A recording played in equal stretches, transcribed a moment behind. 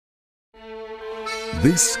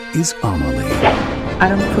This is Amelie. I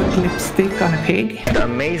don't put lipstick on a pig. The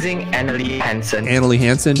amazing Annelie Hansen. Annelie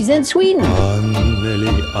Hansen. She's in Sweden.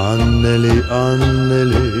 Anneli.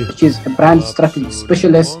 She's a brand strategy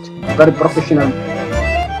specialist, very professional.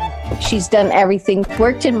 She's done everything,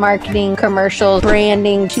 worked in marketing, commercials,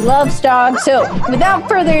 branding. She loves dogs. So without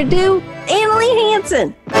further ado, Annelie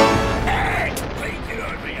Hansen.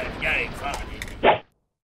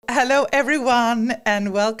 Hello everyone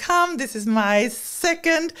and welcome. This is my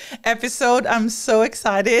second episode. I'm so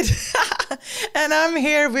excited. And I'm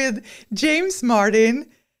here with James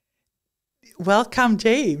Martin. Welcome,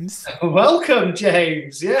 James. Welcome,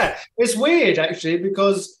 James. Yeah, it's weird actually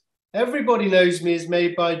because everybody knows me as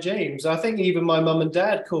Made by James. I think even my mum and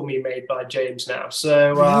dad call me Made by James now.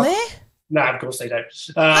 So really? No, of course they don't.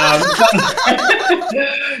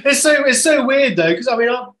 It's so weird though, because I mean,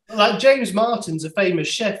 like James Martin's a famous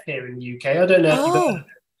chef here in the UK. I don't know if you've heard of him.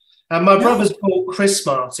 And my brother's called Chris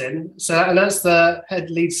Martin, and that's the head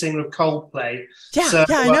lead singer of Coldplay. Yeah,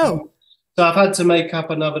 I know. So I've had to make up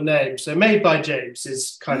another name. So Made by James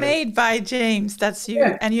is kind of... Made by James, that's you.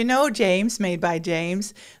 Yeah. And you know James, Made by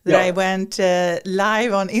James, that I went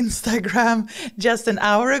live on Instagram just an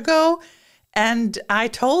hour ago. And I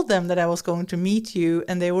told them that I was going to meet you,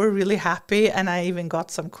 and they were really happy. And I even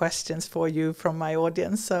got some questions for you from my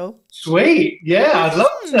audience. So sweet, yeah, I'd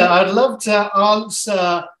love to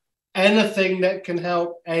answer anything that can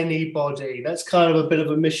help anybody. That's kind of a bit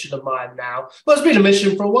of a mission of mine now. Well, it's been a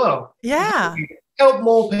mission for a while. Yeah, help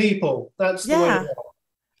more people. That's the way to go.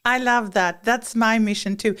 I love that. That's my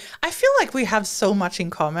mission too. I feel like we have so much in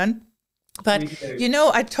common. But you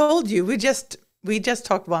know, I told you we just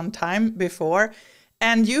talked one time before,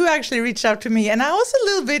 and you actually reached out to me, and I was a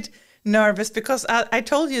little bit nervous because I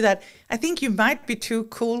told you that I think you might be too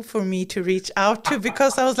cool for me to reach out to,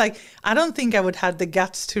 because I was like, I don't think I would have the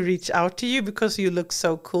guts to reach out to you because you look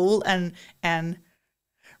so cool and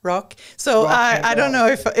rock. So I don't know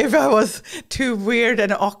if I was too weird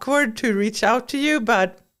and awkward to reach out to you,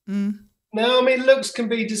 but no, I mean, looks can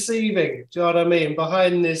be deceiving. Do you know what I mean?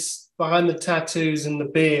 Behind the tattoos and the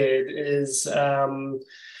beard is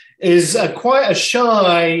quite a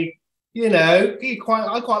shy, you know, I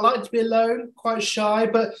quite like to be alone, quite shy.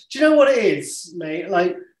 But do you know what it is, mate?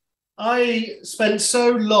 Like, I spent so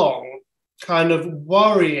long kind of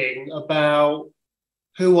worrying about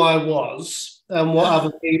who I was and what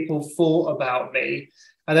other people thought about me.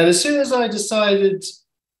 And then as soon as I decided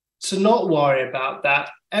to not worry about that,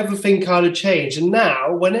 everything kind of changed. And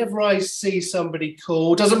now whenever I see somebody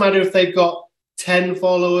cool, doesn't matter if they've got 10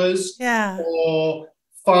 followers or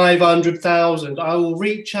 500,000, I will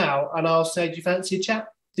reach out and I'll say, do you fancy a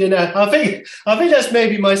chat? You know, I think that's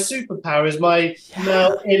maybe my superpower, is my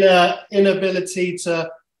now inability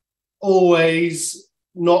to always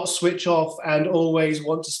not switch off and always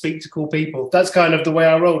want to speak to cool people. That's kind of the way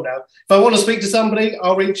I roll now. If I want to speak to somebody,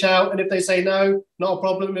 I'll reach out, and if they say no, not a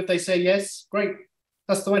problem. If they say yes, great.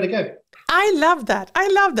 That's the way to go. I love that.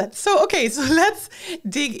 So, okay, so let's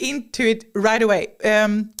dig into it right away.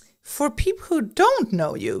 For people who don't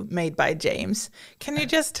know you, Made by James, can you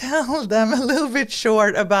just tell them a little bit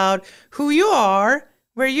short about who you are,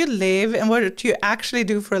 where you live, and what you actually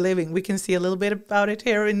do for a living? We can see a little bit about it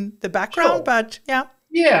here in the background, but yeah.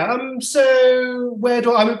 Yeah, so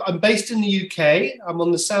I'm based in the UK. I'm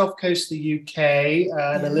on the south coast of the UK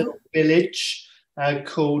in a little village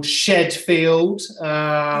called Shedfield.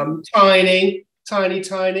 Tiny.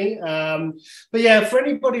 But yeah, for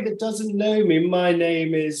anybody that doesn't know me, my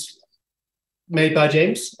name is Made by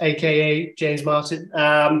James, aka James Martin.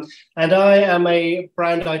 And I am a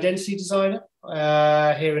brand identity designer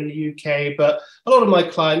here in the UK, but a lot of my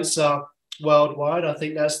clients are worldwide. I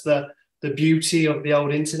think that's the beauty of the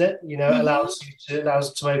old internet, you know, allows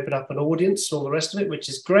to open up an audience, all the rest of it, which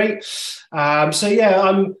is great. So yeah,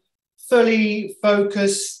 I'm fully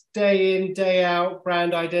focused day in, day out,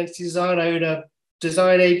 brand identity design. I own a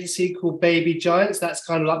design agency called Baby Giants. That's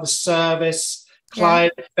kind of like the service,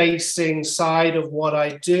 client-facing side of what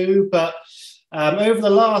I do. But over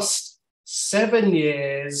the last 7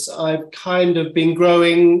 years, I've kind of been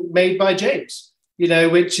growing Made by James, you know,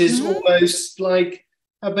 which is almost like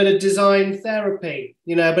a bit of design therapy,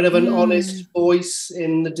 you know, a bit of an honest voice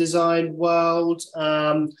in the design world.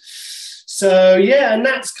 So, yeah, and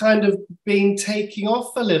that's kind of been taking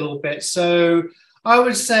off a little bit. So I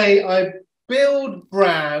would say I build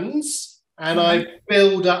brands and I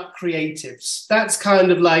build up creatives. That's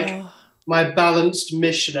kind of like my balanced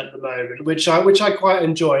mission at the moment, which I quite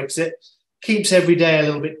enjoy because it keeps every day a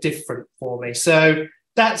little bit different for me. So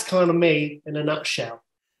that's kind of me in a nutshell.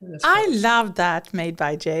 I love that, Made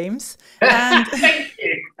by James. And Thank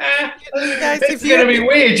you. guys, it's going to be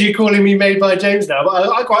weird you calling me Made by James now, but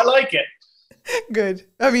I quite like it. Good.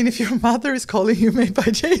 I mean, if your mother is calling you Made by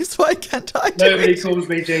James, why can't I do Nobody it? calls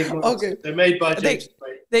me James Martin. Okay. They're Made by James.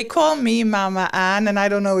 They call me Mama Ann, and I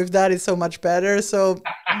don't know if that is so much better. So,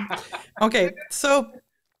 okay. So,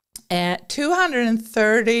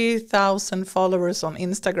 230,000 followers on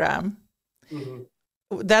Instagram. Mm-hmm.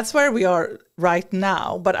 That's where we are right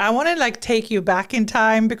now. But I want to like take you back in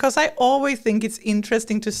time, because I always think it's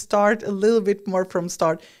interesting to start a little bit more from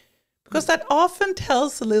start, because that often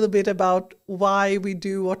tells a little bit about why we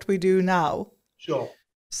do what we do now. Sure.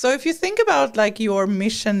 So if you think about like your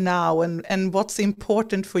mission now and what's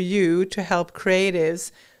important for you to help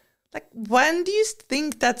creatives, like when do you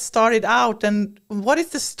think that started out, and what is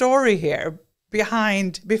the story here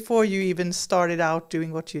behind before you even started out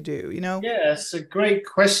doing what you do, you know? Yeah, it's a great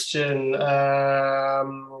question.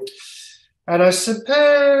 And I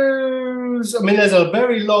suppose, I mean, there's a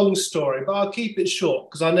very long story, but I'll keep it short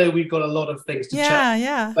because I know we've got a lot of things to chat.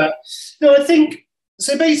 Yeah. But no, I think,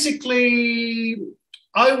 so basically,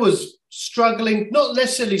 I was struggling, not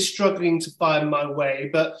necessarily struggling to find my way,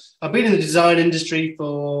 but I've been in the design industry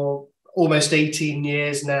for almost 18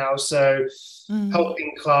 years now. So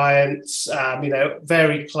helping clients,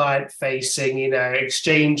 very client facing,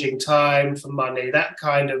 exchanging time for money, that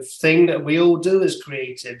kind of thing that we all do as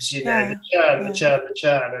creatives, the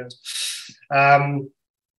churn. And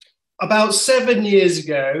about 7 years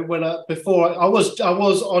ago, before I was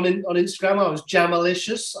on Instagram, I was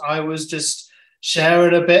Jamalicious. I was just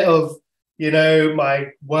sharing a bit of,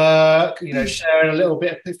 my work, sharing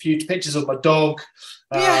a few pictures of my dog,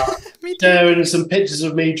 sharing some pictures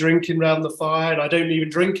of me drinking around the fire. And I don't even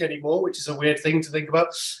drink anymore, which is a weird thing to think about.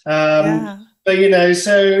 But,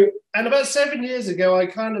 and about 7 years ago, I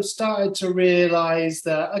kind of started to realize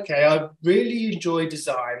that, okay, I really enjoy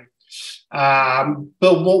design. But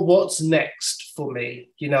what's next for me?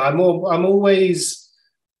 I'm always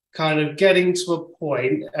kind of getting to a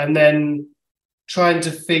point and then trying to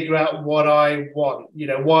figure out what I want.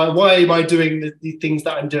 Why am I doing the things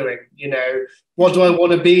that I'm doing? What do I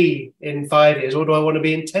want to be in 5 years? What do I want to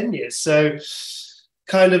be in 10 years? So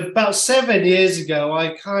kind of about 7 years ago,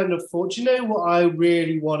 I kind of thought, what I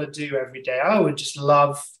really want to do every day? I would just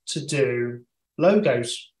love to do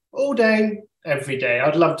logos all day, every day.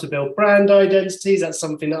 I'd love to build brand identities. That's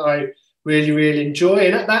something that I really, really enjoy.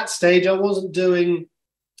 And at that stage, I wasn't doing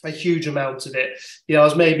a huge amount of it. I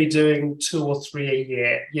was maybe doing 2 or 3 a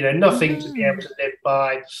year, nothing to be able to live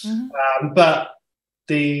by. But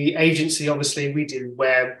the agency, obviously, we do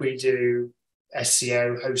web, we do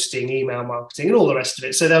SEO, hosting, email marketing, and all the rest of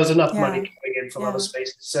it. So there was enough money coming in from other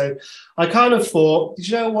spaces. So I kind of thought,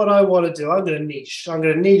 what I want to do? I'm going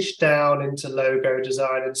to niche down into logo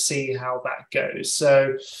design and see how that goes.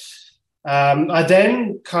 So I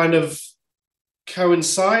then kind of,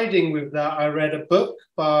 coinciding with that, I read a book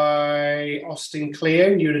by Austin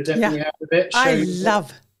Kleon. You would have definitely heard of it. I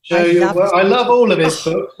love all of his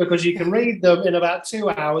books because you can read them in about 2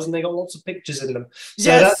 hours and they got lots of pictures in them. So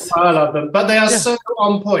that's why I love them. But they are so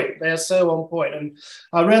on point. And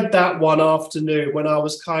I read that one afternoon when I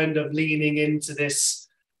was kind of leaning into this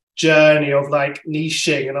journey of like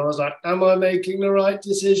niching, and I was like, am I making the right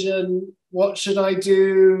decision? What should I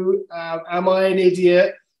do? Am I an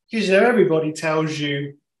idiot? Because everybody tells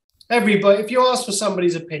you, if you ask for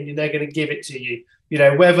somebody's opinion, they're going to give it to you,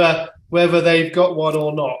 whether they've got one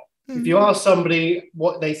or not. If you ask somebody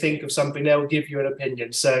what they think of something, they'll give you an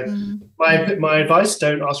opinion. So my advice,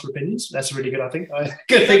 don't ask for opinions. That's really good, I think.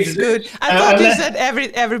 Good thing to do. Good. I thought you said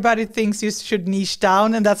everybody thinks you should niche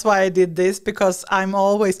down, and that's why I did this, because I'm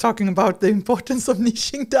always talking about the importance of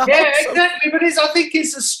niching down. Yeah, exactly. But I think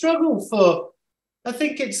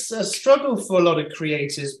it's a struggle for a lot of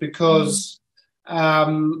creators because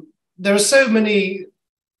there are so many,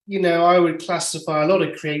 I would classify a lot of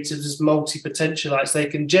creatives as multi-potentialites. They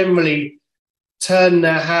can generally turn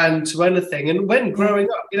their hand to anything. And when growing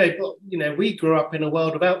up, we grew up in a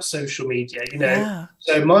world without social media,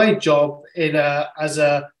 So my job as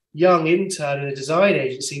a young intern in a design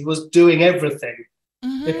agency was doing everything.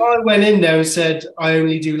 If I went in there and said, I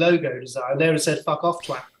only do logo design, they would have said, fuck off,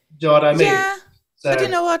 twat. Do you know what I mean? Yeah. So. But you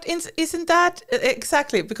know what? Isn't that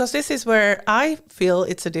exactly? Because this is where I feel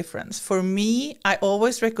it's a difference. For me, I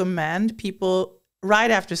always recommend people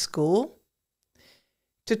right after school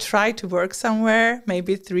to try to work somewhere,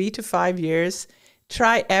 maybe 3 to 5 years,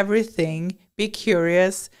 try everything, be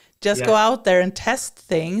curious, just go out there and test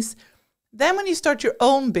things. Then when you start your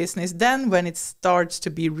own business, then when it starts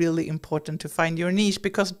to be really important to find your niche,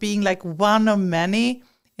 because being like one of many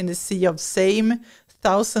in the sea of same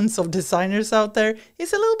thousands of designers out there,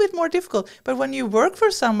 it's a little bit more difficult. But when you work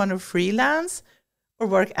for someone who freelance or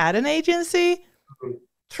work at an agency,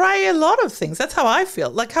 try a lot of things. That's how I feel.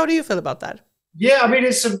 Like, how do you feel about that? Yeah, I mean,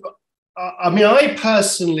 I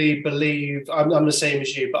personally believe I'm the same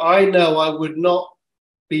as you, but I know I would not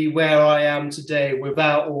be where I am today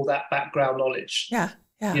without all that background knowledge. Yeah,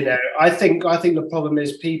 yeah. You know, I think the problem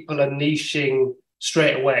is people are niching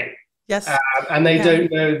straight away. Yes. And they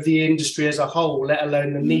don't know the industry as a whole, let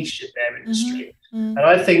alone the niche in their industry. And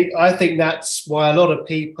I think that's why a lot of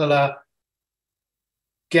people are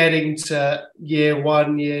getting to year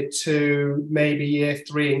 1, year 2, maybe year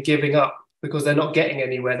 3 and giving up because they're not getting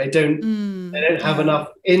anywhere. They don't have enough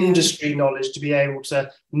industry knowledge to be able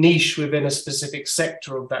to niche within a specific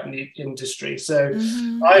sector of that industry. So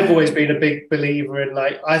I've always been a big believer in,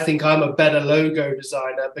 like, I think I'm a better logo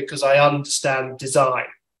designer because I understand design.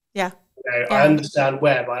 Yeah. You know, I understand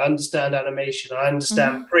web, I understand animation, I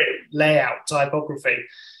understand print, layout, typography.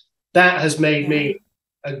 That has made me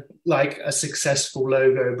a successful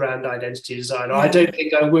logo brand identity designer. I don't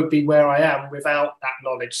think I would be where I am without that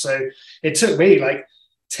knowledge. So it took me like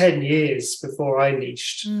 10 years before I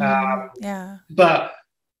niched. But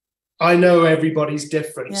I know everybody's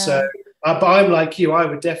different. So but I'm like you, I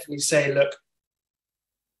would definitely say, look,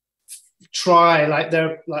 try, like,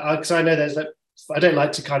 there, like, because I know there's, like, I don't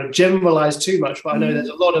like to kind of generalize too much, but I know there's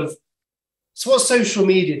a lot of, so what social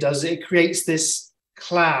media does, it creates this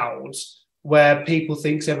cloud where people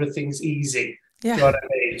think everything's easy. Yeah. Do you know what I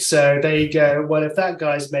mean? So they go, well, if that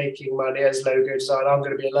guy's making money as logo designer, I'm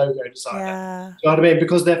going to be a logo designer. Yeah. Do you know what I mean?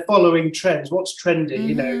 Because they're following trends. What's trending?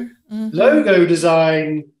 You know, logo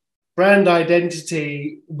design, brand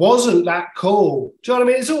identity wasn't that cool. Do you know what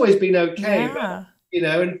I mean? It's always been okay, but, you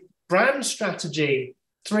know, and brand strategy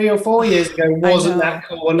 3 or 4 years ago wasn't that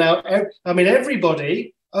cool. And now, I mean,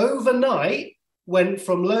 everybody overnight went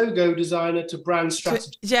from logo designer to brand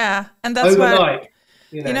strategy. Yeah, and that's overnight.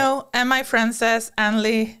 You know, and my friend says,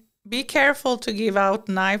 Annelie, be careful to give out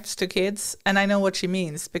knives to kids. And I know what she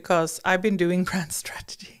means, because I've been doing brand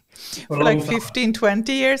strategy for like 15,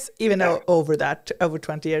 20 years, even though over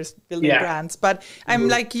 20 years building brands. But I'm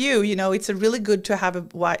like you know, it's a really good to have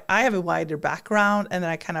I have a wider background, and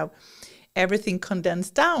then I kind of everything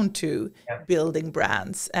condensed down to building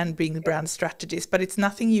brands and being brand strategies, but it's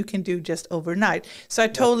nothing you can do just overnight. So I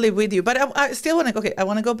totally with you, but I still want to, I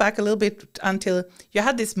want to go back a little bit until you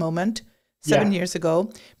had this moment 7 years ago,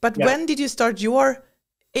 but when did you start your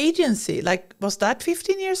agency? Like, was that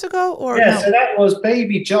 15 years ago or no? So that was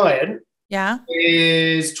Baby Giant. Yeah.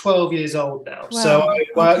 Is 12 years old now. Wow. So I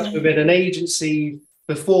worked within an agency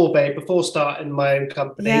before starting my own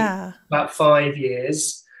company, about 5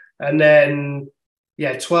 years. And then,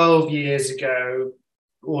 12 years ago,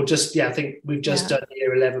 or just, I think we've just done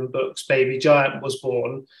year 11 books, Baby Giant was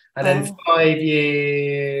born. And then 5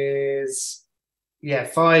 years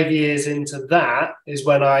into that is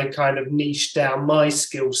when I kind of niched down my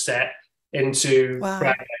skill set into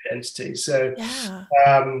brand identity. So,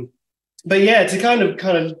 but to kind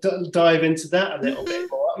of dive into that a little bit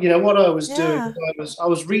more, you know, what I was doing, I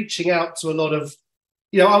was reaching out to a lot of,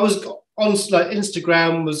 you know, I was on, like,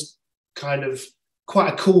 Instagram was kind of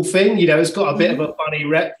quite a cool thing, you know, it's got a bit of a funny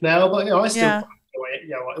rep now, but, you know, I still enjoy it, you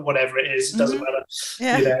know, whatever it is, it doesn't matter,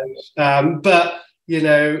 you know. But, you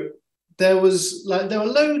know, there were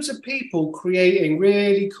loads of people creating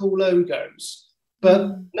really cool logos,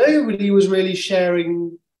 but nobody was really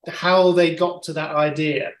sharing how they got to that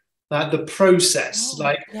idea, like the process.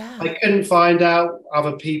 I couldn't find out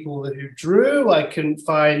other people who drew. I couldn't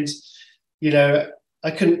find, you know,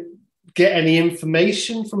 I couldn't get any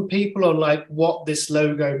information from people on, like, what this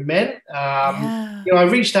logo meant. You know, I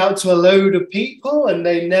reached out to a load of people and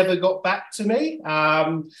they never got back to me,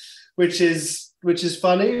 which is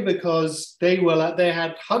funny, because they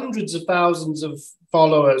had hundreds of thousands of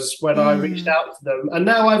followers when I reached out to them, and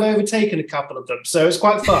now I've overtaken a couple of them, so it's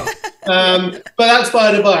quite fun. But that's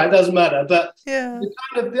by the by, it doesn't matter. But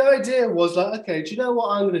the idea was, like, okay, do you know what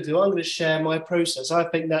I'm going to do? I'm going to share my process. I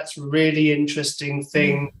think that's a really interesting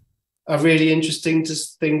thing,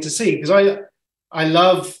 thing to see, because I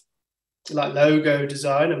love, like, logo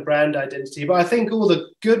design and brand identity, but I think all the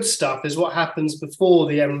good stuff is what happens before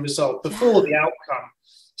the end result, before the outcome.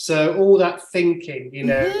 So all that thinking, you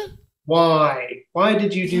know, why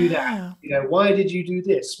did you do that? You know, why did you do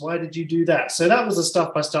this? Why did you do that? So that was the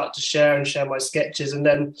stuff I started to share my sketches. And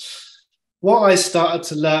then what I started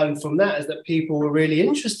to learn from that is that people were really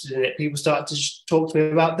interested in it. People started to talk to me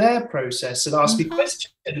about their process and ask me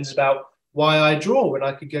questions about why I draw, and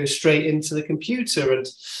I could go straight into the computer and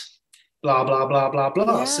blah, blah, blah, blah,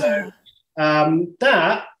 blah. So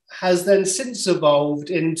that has then since evolved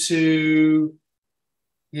into,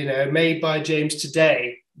 you know, Made by James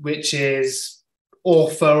Today, which is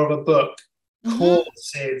author of a book,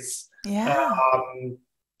 courses. Yeah.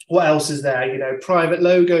 What else is there? You know, private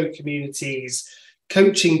logo communities,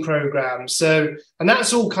 coaching programs. So, and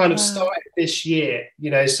that's all kind of started this year,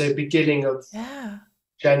 you know, so beginning of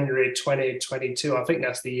January 2022. I think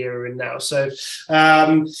that's the year we're in now. So,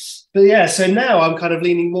 but yeah, so now I'm kind of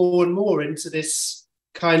leaning more and more into this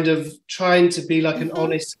kind of trying to be like an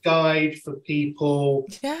honest guide for people.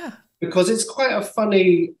 Yeah. Because it's quite a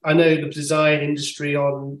funny, I know the design industry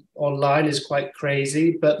online is quite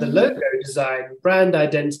crazy, but the logo design, brand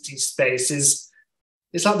identity space it's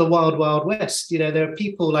like the wild, wild west. You know, there are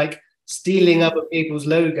people like stealing other people's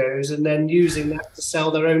logos and then using that to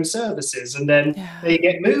sell their own services. And then they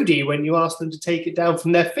get moody when you ask them to take it down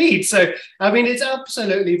from their feed. So, I mean, it's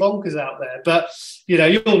absolutely bonkers out there, but you know,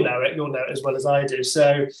 you'll know it as well as I do.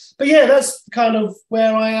 So, but yeah, that's kind of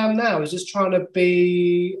where I am now, is just trying to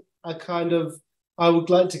be a kind of, I would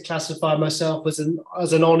like to classify myself as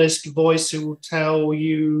an honest voice who will tell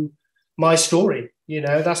you my story. You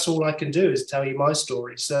know, that's all I can do is tell you my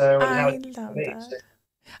story. So I love that.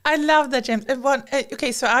 I love that, James.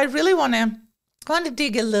 Okay, so I really want to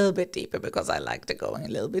dig a little bit deeper, because I like to go in a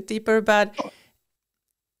little bit deeper. But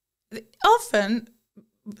often,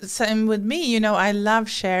 same with me, you know, I love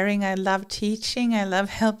sharing, I love teaching, I love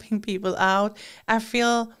helping people out. I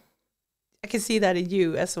feel I can see that in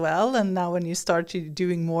you as well. And now when you start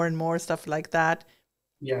doing more and more stuff like that,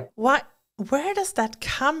 where does that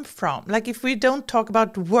come from? Like, if we don't talk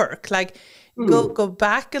about work, like go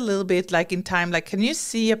back a little bit, like in time, like, can you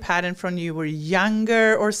see a pattern from you were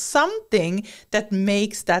younger or something that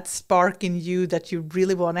makes that spark in you that you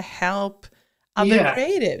really want to help other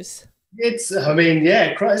creatives? It's, I mean,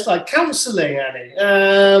 it's like counseling, Annie.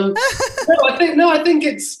 I think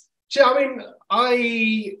it's, I mean,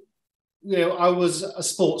 I was a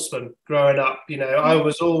sportsman growing up. You know, I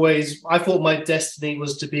thought my destiny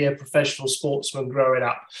was to be a professional sportsman growing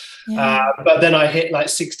up. But then I hit like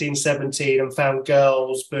 16, 17 and found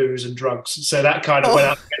girls, booze and drugs. So that kind of went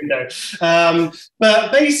out the window.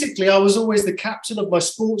 But basically, I was always the captain of my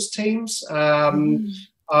sports teams. I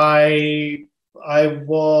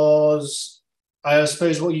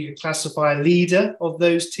suppose what you could classify a leader of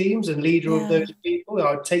those teams and leader of those people.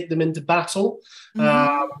 I would take them into battle.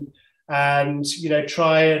 And, you know,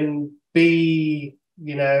 try and be,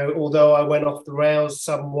 you know, although I went off the rails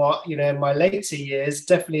somewhat, you know, in my later years,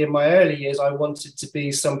 definitely in my early years, I wanted to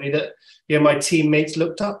be somebody that, you know, my teammates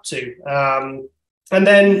looked up to. And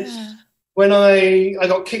then when I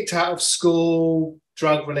got kicked out of school,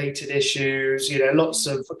 drug-related issues, you know, lots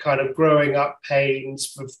of kind of growing up pains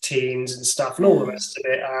for teens and stuff and all the rest of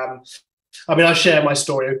it. I mean, I share my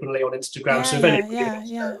story openly on Instagram, so if anybody wants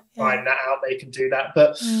to find that out, they can do that.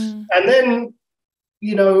 But and then,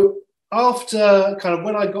 you know, after kind of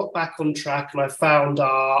when I got back on track and I found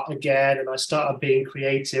art again and I started being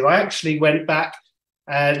creative, I actually went back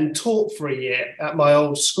and taught for a year at my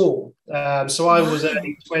old school. So I was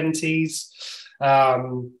early 20s,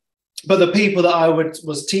 but the people that I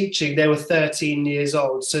was teaching, they were 13 years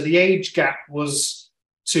old, so the age gap was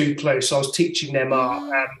too close. So I was teaching them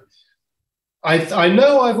art. I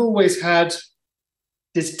know I've always had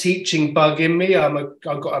this teaching bug in me. I've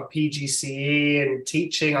got a PGCE in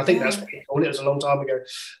teaching. I think that's what you call it. It was a long time ago.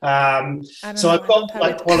 So I've got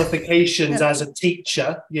like qualifications as a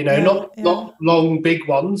teacher, you know, not long, big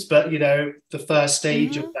ones, but, you know, the first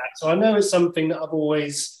stage of that. So I know it's something that I've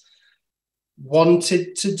always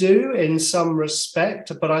wanted to do in some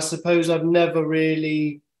respect, but I suppose I've never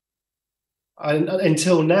really,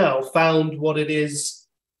 until now, found what it is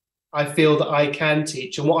I feel that I can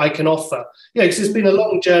teach and what I can offer. Yeah, because it's been a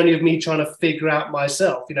long journey of me trying to figure out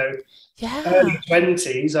myself. You know, early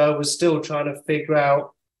 20s, I was still trying to figure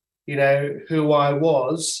out, you know, who I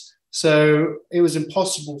was. So it was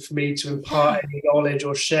impossible for me to impart any knowledge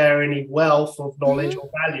or share any wealth of knowledge or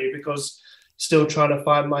value, because still trying to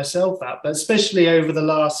find myself out. But especially over the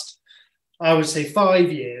last, I would say, 5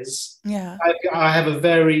 years, I have a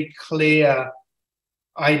very clear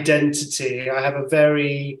identity. I have a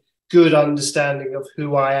very good understanding of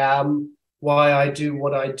who I am, why I do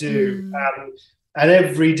what I do. And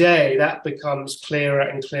every day that becomes clearer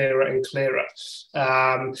and clearer and clearer.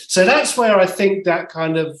 So that's where I think that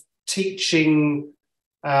kind of teaching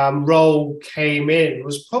role came in,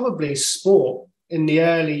 was probably sport in the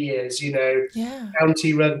early years, you know,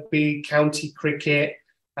 county rugby, county cricket,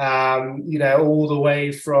 you know, all the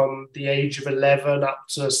way from the age of 11 up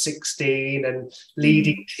to 16 and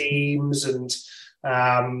leading teams and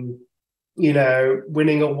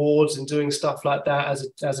winning awards and doing stuff like that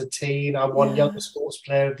as a teen. I won Young Sports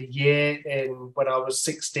Player of the Year when I was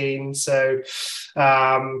 16. So,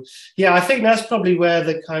 I think that's probably where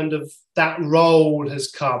the kind of that role has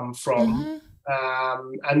come from.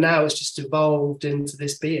 And now it's just evolved into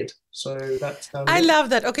this beard. So that's I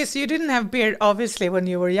love that. Okay, so you didn't have beard obviously when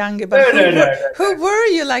you were younger, but who were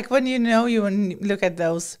you like when you look at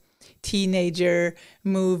those teenager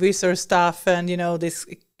movies or stuff, and this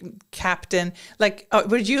captain, like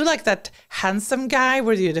were you like that handsome guy?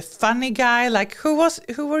 Were you the funny guy? Like who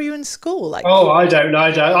were you in school? Like I don't know.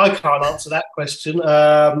 I can't answer that question.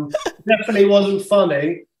 Definitely wasn't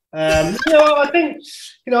funny. I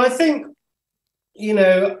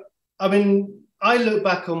mean, I look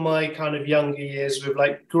back on my kind of younger years with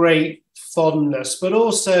like great fondness, but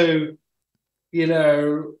also,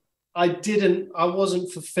 I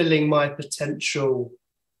wasn't fulfilling my potential.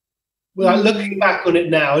 Well, looking back on it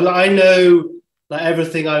now, I know that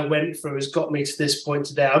everything I went through has got me to this point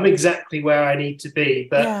today. I'm exactly where I need to be.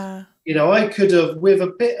 But, I could have, with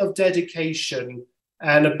a bit of dedication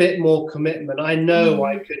and a bit more commitment, I know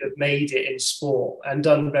I could have made it in sport and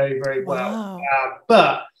done very, very well. Wow.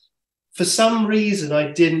 But for some reason,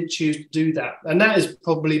 I didn't choose to do that. And that is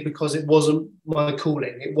probably because it wasn't my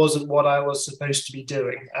calling. It wasn't what I was supposed to be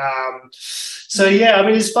doing.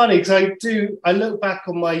 It's funny because I look back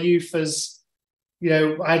on my youth as,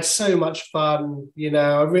 I had so much fun.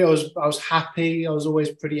 I was happy. I was always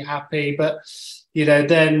pretty happy. But,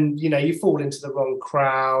 then, you fall into the wrong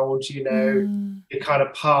crowd, your kind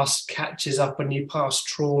of past catches up and you past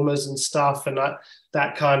traumas and stuff. And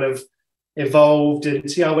that kind of evolved. And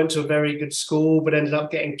I went to a very good school, but ended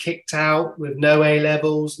up getting kicked out with no A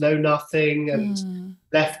levels, no nothing, and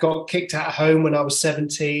got kicked out of home when I was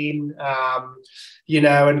 17.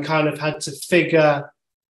 And kind of had to figure,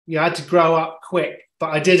 I had to grow up quick, but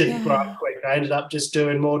I didn't grow up quick. I ended up just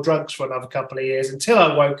doing more drugs for another couple of years until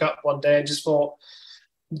I woke up one day and just thought,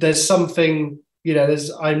 there's something,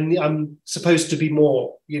 I'm supposed to be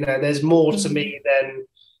more, there's more to me than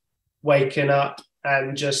waking up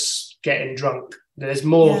and just getting drunk. There's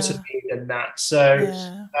more to me than that. So,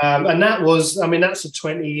 and that was, that's a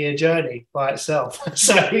 20-year journey by itself.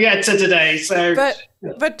 So to today. So,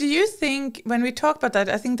 but do you think when we talk about that,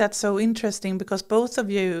 I think that's so interesting because both of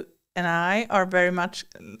you and I are very much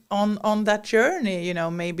on that journey,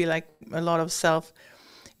 maybe like a lot of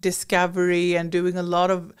self-discovery and doing a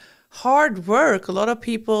lot of hard work. A lot of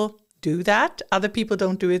people do that. Other people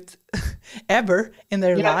don't do it ever in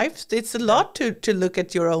their lives. It's a lot to look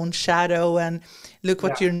at your own shadow and look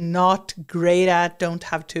what you're not great at. Don't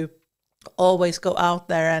have to always go out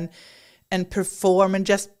there and perform and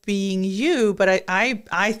just being you. But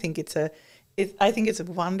I think it's a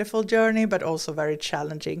wonderful journey, but also very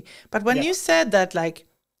challenging. But when you said that, like,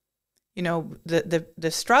 the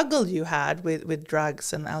struggle you had with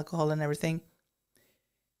drugs and alcohol and everything,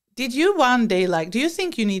 did you one day, like, do you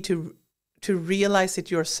think you need to realize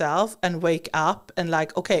it yourself and wake up and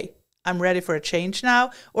like, okay, I'm ready for a change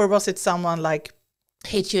now? Or was it someone like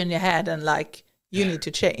hit you in your head and like, you need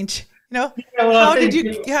to change? How did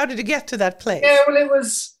you get to that place? Yeah, well, it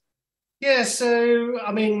was, so,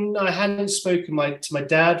 I hadn't spoken to my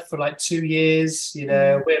dad for like 2 years,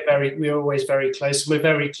 we're always very close. We're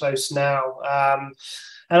very close now.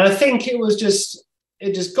 And I think it just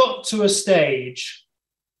got to a stage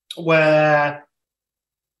where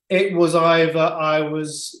it was either I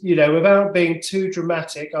was, without being too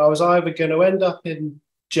dramatic, I was either going to end up in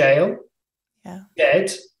jail,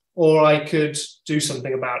 dead, or I could do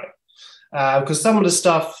something about it. Because some of the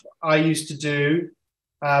stuff I used to do,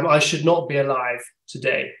 I should not be alive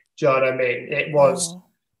today. Do you know what I mean? It was,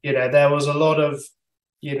 there was a lot of,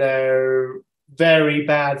 very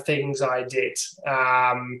bad things I did.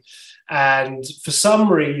 And for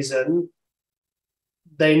some reason,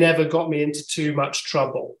 they never got me into too much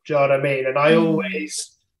trouble. Do you know what I mean? And I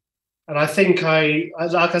always, and I think like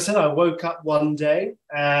I said, I woke up one day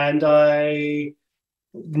and I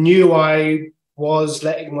knew I was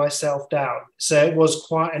letting myself down. So it was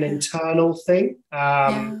quite an internal thing.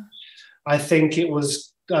 I think the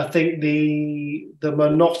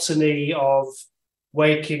monotony of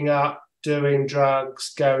waking up, doing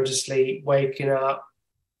drugs, going to sleep, waking up,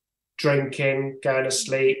 drinking, going to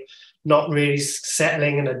sleep, not really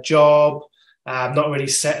settling in a job, not really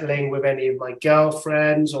settling with any of my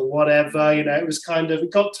girlfriends or whatever, it was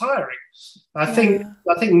it got tiring. I think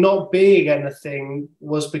not being anything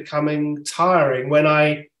was becoming tiring when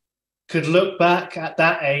I could look back at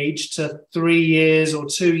that age to 3 years or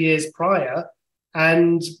 2 years prior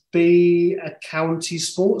and be a county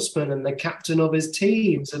sportsman and the captain of his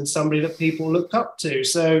teams and somebody that people look up to.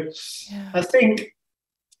 So I think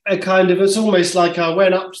it's almost like I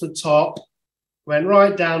went up to the top, went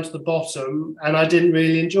right down to the bottom, and I didn't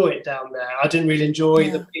really enjoy it down there. I didn't really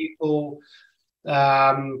enjoy the people,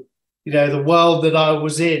 the world that I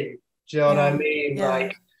was in. Do you know what I mean?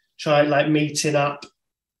 Like meeting up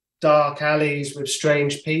dark alleys with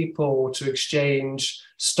strange people to exchange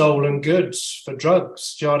stolen goods for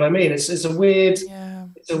drugs. Do you know what I mean? It's a weird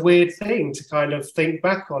thing to kind of think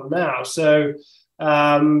back on now. So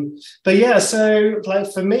so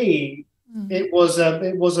like for me, it was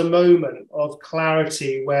a moment of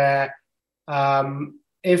clarity where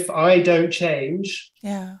if I don't change,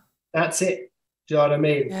 that's it. Do you know what I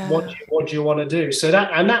mean? What do you want to do? So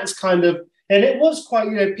that's kind of, and it was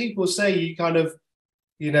quite, people say you kind of,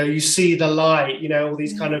 you see the light, all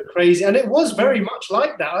these kind of crazy, and it was very much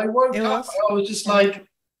like that. I woke up, I was just like,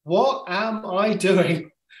 what am I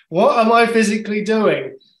doing? What am I physically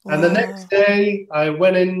doing? Wow. And the next day I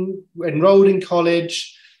enrolled in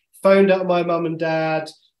college, phoned up my mum and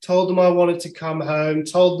dad, told them I wanted to come home,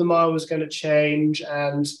 told them I was going to change.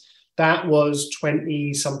 And that was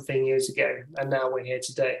 20 something years ago. And now we're here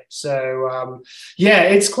today. So,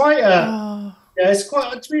 it's quite it's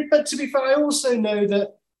quite, but to be fair, I also know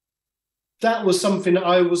that was something that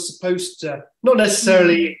I was supposed to, not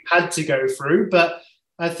necessarily had to go through, but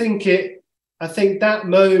I think that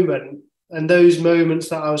moment and those moments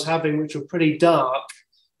that I was having, which were pretty dark,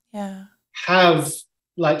 have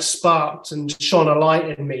like sparked and shone a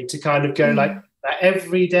light in me to kind of go like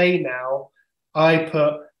every day now, I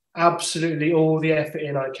put absolutely all the effort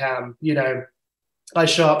in I can, I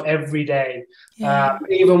show up every day,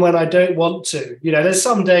 even when I don't want to. There's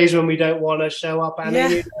some days when we don't want to show up, and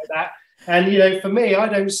like that. And for me, I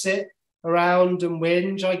don't sit around and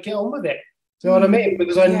whinge. I get on with it. Do you know what I mean?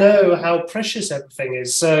 Because I know how precious everything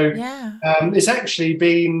is. So it's actually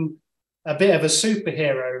been a bit of a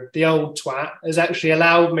superhero. The old twat has actually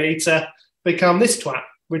allowed me to become this twat,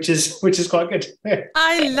 which is quite good.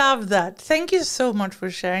 I love that. Thank you so much for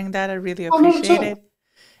sharing that. I really appreciate it.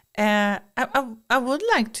 I would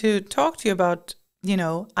like to talk to you about,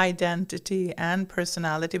 identity and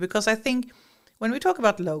personality, because I think when we talk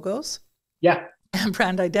about logos and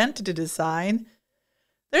brand identity design,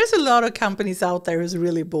 there's a lot of companies out there who's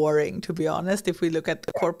really boring, to be honest. If we look at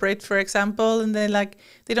the corporate, for example, and they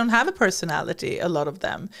don't have a personality, a lot of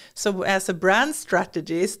them. So as a brand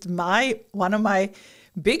strategist, one of my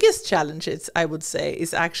biggest challenges, I would say,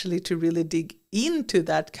 is actually to really dig into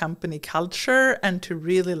that company culture and to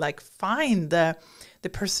really find the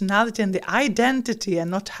personality and the identity, and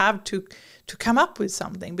not have to come up with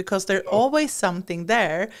something, because there's always something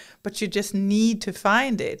there, but you just need to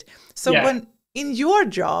find it. So when in your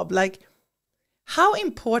job, how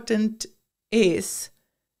important is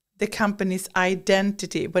the company's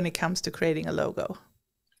identity when it comes to creating a logo?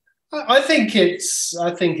 I think it's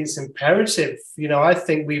imperative. I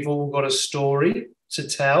think we've all got a story to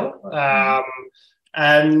tell,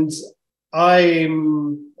 and I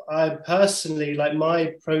personally,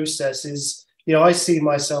 my process is, I see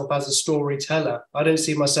myself as a storyteller. I don't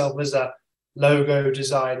see myself as a logo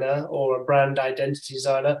designer or a brand identity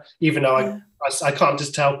designer, even though I can't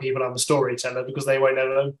just tell people I'm a storyteller, because they won't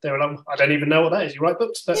know. They're like, I don't even know what that is. You write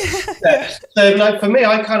books, but so for me,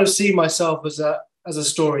 I kind of see myself as a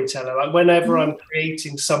storyteller. Whenever I'm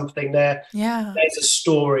creating something, there's a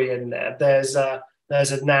story in there. There's a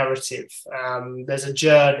narrative. There's a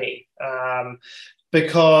journey. And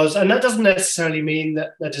that doesn't necessarily mean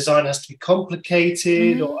that the design has to be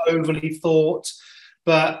complicated or overly thought.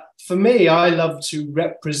 But for me, I love to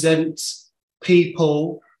represent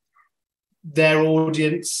people, their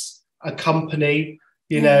audience, a company,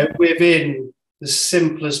 within the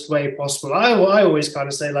simplest way possible. I always kind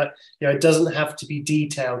of say, it doesn't have to be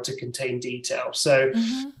detailed to contain detail. So,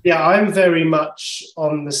 I'm very much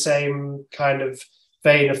on the same kind of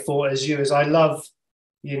vein of thought as you, as I love,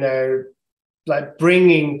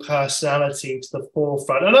 bringing personality to the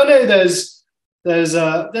forefront. And I know there's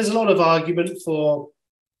a lot of argument for,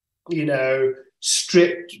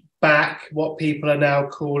 stripped back what people are now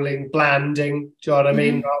calling blanding. Do you know what I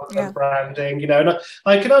mean? Rather than branding, and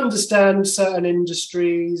I can understand certain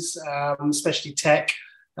industries, especially tech,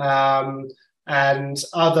 and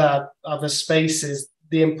other spaces,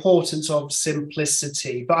 the importance of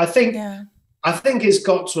simplicity. But I think it's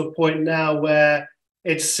got to a point now where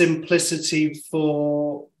it's simplicity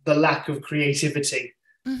for the lack of creativity.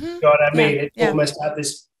 You know what I mean? It's almost like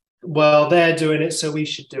this, well, they're doing it, so we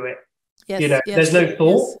should do it. There's no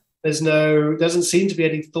thought. doesn't seem to be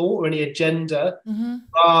any thought or any agenda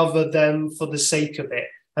rather than for the sake of it.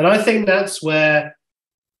 And I think that's where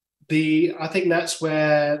the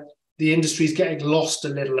industry is getting lost a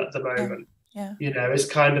little at the moment. Yeah. You know, it's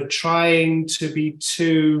kind of trying to be it's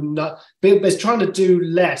trying to do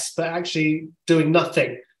less, but actually doing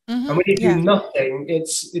nothing. And when you do nothing,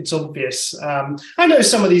 it's obvious. I know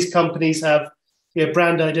some of these companies have, you know,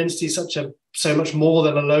 brand identity is so much more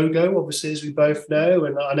than a logo, obviously, as we both know,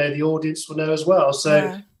 and I know the audience will know as well.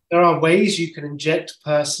 So there are ways you can inject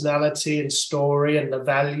personality and story and the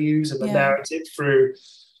values and the narrative through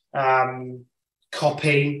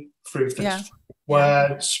copy, through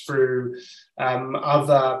words, through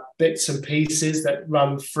other bits and pieces that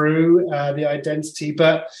run through the identity.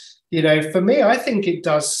 But, you know, for me, I think it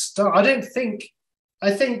does start. I think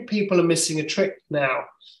people are missing a trick now,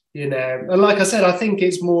 you know. And like I said, I think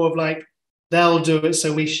it's more of like, they'll do it,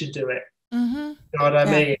 so we should do it. You know what I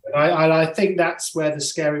mean? And I think that's where the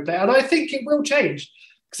scary play. And I think it will change,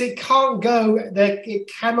 because it can't go there. It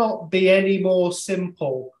cannot be any more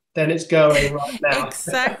simple than it's going right now.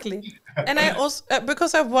 Exactly. And I also,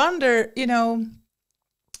 because I wonder, you know,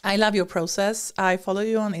 I love your process. I follow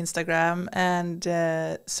you on Instagram. And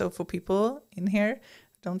so for people in here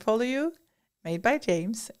don't follow you, Made by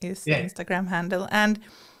James is the Instagram handle. And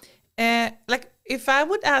like, if I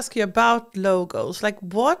would ask you about logos, like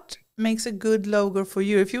what makes a good logo for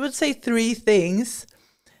you? If you would say 3 things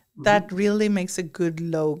that really makes a good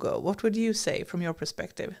logo, what would you say from your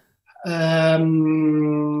perspective?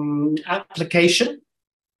 Application.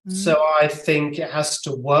 So I think it has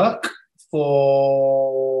to work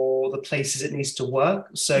for the places it needs to work.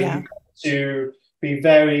 So you have to be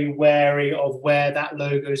very wary of where that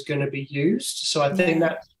logo is going to be used. So I think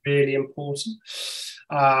that's really important.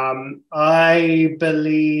 I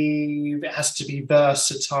believe it has to be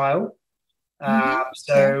versatile.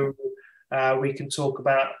 We can talk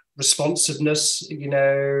about responsiveness, you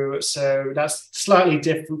know, so that's slightly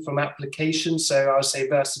different from application. So I would say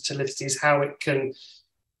versatility is how it can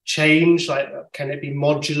change, like can it be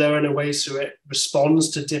modular in a way so it responds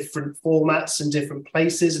to different formats and different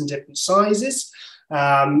places and different sizes,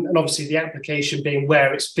 and obviously the application being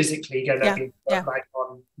where it's physically going to be like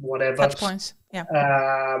on whatever touch points.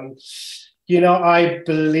 You know, I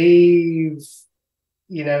believe,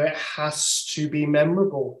 you know, it has to be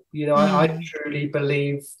memorable. You know, I truly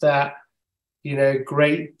believe that, you know,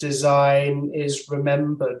 great design is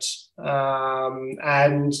remembered,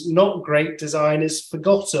 and not great design is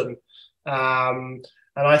forgotten. And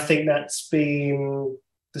I think that's been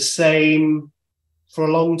the same for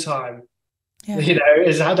a long time. You know,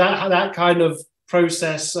 is that kind of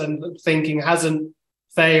process and thinking hasn't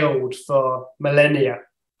failed for millennia.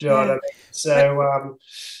 Do you know what I mean? So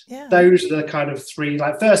those are the kind of 3,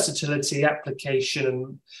 like versatility, application,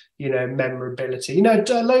 and, you know, memorability. You know,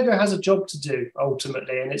 a logo has a job to do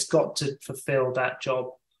ultimately, and it's got to fulfill that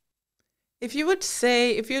job. If you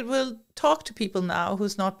will talk to people now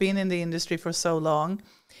who's not been in the industry for so long,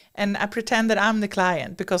 and I pretend that I'm the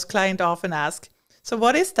client, because client often ask, so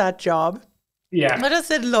what is that job? What does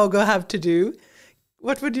that logo have to do?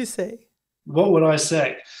 What would you say? What would I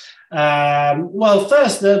say? Well,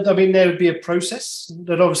 first, there would be a process.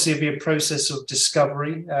 There'd obviously be a process of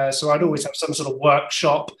discovery. So I'd always have some sort of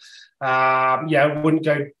workshop. I wouldn't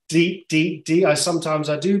go deep. Sometimes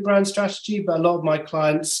I do brand strategy, but a lot of my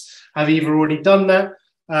clients have either already done that,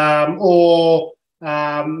 or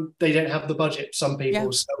they don't have the budget, some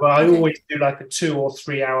people. So I always do like a 2 or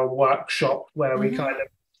 3 hour workshop where we kind of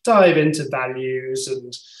dive into values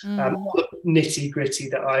and all the nitty gritty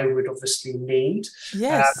that I would obviously need.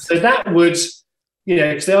 So that would, you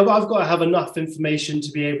know, because I've got to have enough information to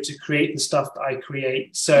be able to create the stuff that I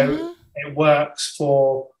create. So it works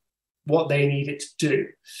for what they need it to do.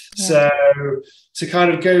 So to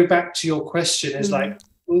kind of go back to your question is like,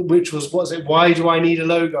 why do I need a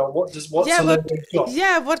logo? What's a logo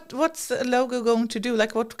job? What's a logo going to do?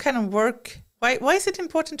 Like, what kind of work? Why is it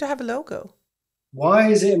important to have a logo? Why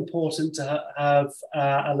is it important to have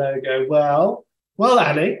a logo? Well,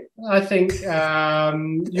 Annie, I think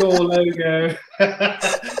your logo.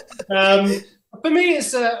 For me,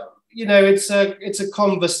 it's a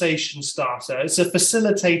conversation starter. It's a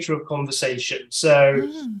facilitator of conversation. So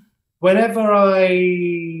whenever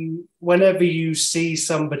you see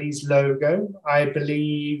somebody's logo, I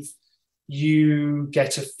believe you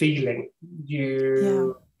get a feeling.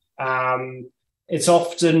 It's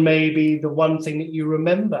often maybe the one thing that you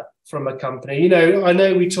remember from a company. You know, I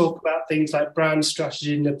know we talk about things like brand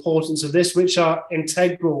strategy and the importance of this, which are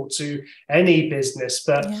integral to any business.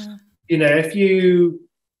 But, you know, if you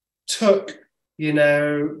took, you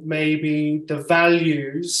know, maybe the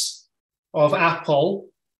values of Apple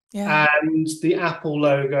Yeah. and the Apple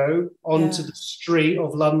logo onto Yeah. the street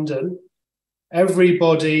of London,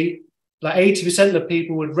 everybody, like 80% of the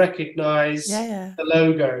people would recognize Yeah. Yeah. the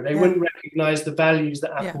logo. They Yeah. wouldn't recognize the values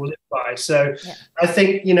that Yeah. Apple live by. So Yeah. I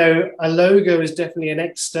think, you know, a logo is definitely an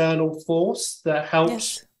external force that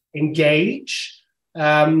helps Yes. engage.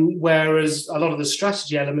 Whereas a lot of the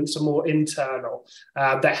strategy elements are more internal,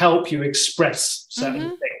 that help you express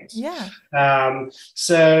certain things. Yeah.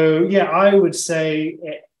 So yeah, I would say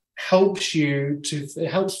it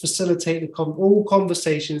helps facilitate all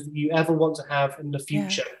conversations that you ever want to have in the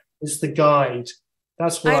future. It's the guide.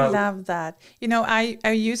 That's what I love that. You know, I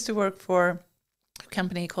used to work for a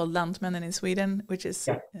company called Lantmännen in Sweden, which is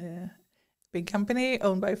a big company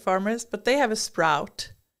owned by farmers, but they have a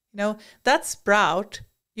sprout. You know, that sprout,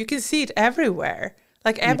 you can see it everywhere.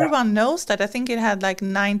 Like everyone knows that. I think it had like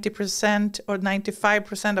 90% or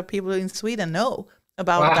 95% of people in Sweden know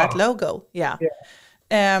about that logo. Yeah.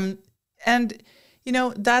 And, you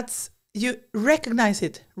know, you recognize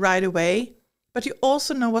it right away, but you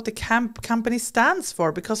also know what the company stands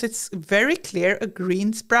for because it's very clear, a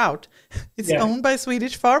green sprout. It's owned by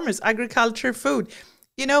Swedish farmers, agriculture, food.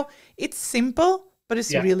 You know, it's simple, but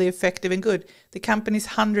it's really effective and good. The company's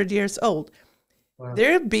 100 years old. Wow.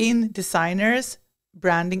 There have been designers,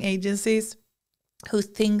 branding agencies who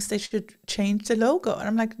thinks they should change the logo. And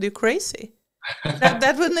I'm like, you're crazy.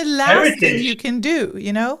 That wasn't the last thing you can do,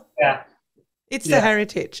 you know? Yeah. It's the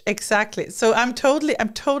heritage. Exactly. So I'm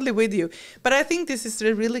totally with you. But I think this is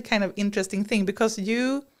a really kind of interesting thing because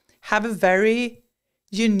you have a very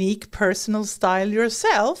unique personal style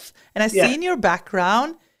yourself. And I see in your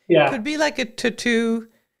background, could be like a tattoo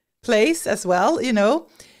place as well, you know?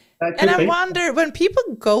 And I wonder, when people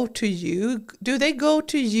go to you, do they go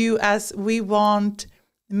to you as we want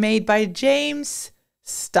made by James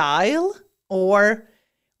style, or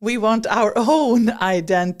we want our own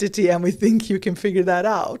identity and we think you can figure that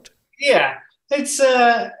out? Yeah, it's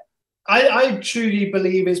I truly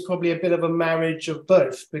believe it's probably a bit of a marriage of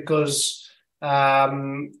both because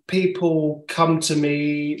people come to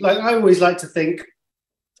me, like I always like to think,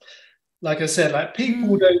 like I said, like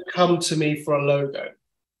people don't come to me for a logo.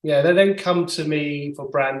 Yeah, they don't come to me for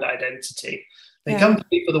brand identity. They come to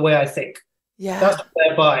me for the way I think. Yeah, that's what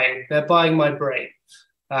they're buying. They're buying my brain.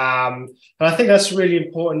 And I think that's a really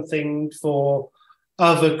important thing for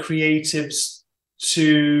other creatives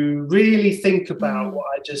to really think about what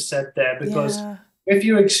I just said there, because if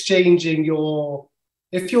you're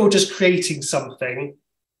if you're just creating something,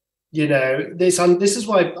 you know, this is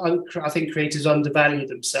why I think creatives undervalue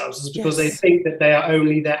themselves, is because they think that they are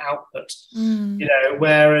only their output, you know,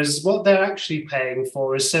 whereas what they're actually paying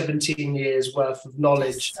for is 17 years worth of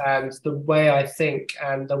knowledge and the way I think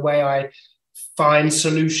and the way I find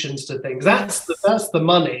solutions to things. That's the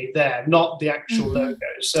money there, not the actual logo.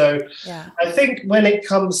 So I think when it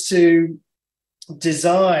comes to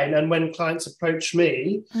design and when clients approach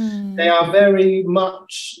me, they are very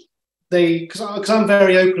much because I'm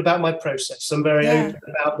very open about my process. I'm very open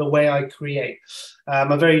about the way I create.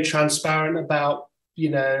 I'm very transparent about, you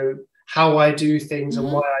know, how I do things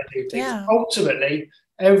and why I do things. Ultimately,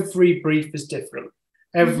 every brief is different.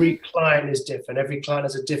 Every client is different. Every client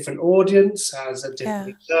has a different audience, has a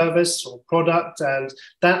different service or product, and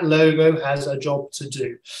that logo has a job to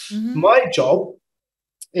do. My job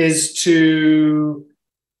is to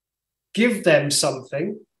give them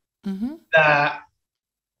something that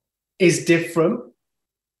is different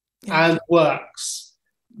and works.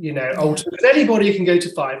 You know, ultimately, anybody can go to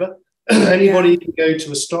Fiverr, anybody can go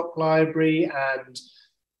to a stock library and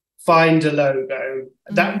find a logo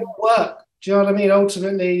that will work. Do you know what I mean?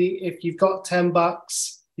 Ultimately, if you've got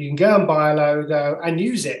 $10, you can go and buy a logo and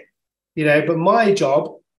use it. You know, but my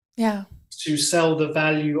job is to sell the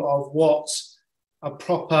value of what a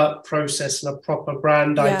proper process and a proper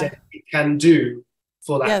brand identity can do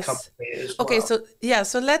for that company as well. Okay,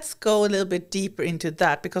 so let's go a little bit deeper into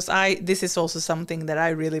that, because this is also something that I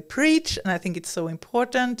really preach, and I think it's so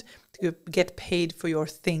important to get paid for your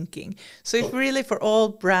thinking. So if really for all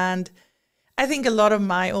brand, I think a lot of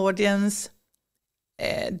my audience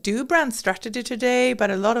do brand strategy today,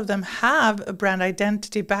 but a lot of them have a brand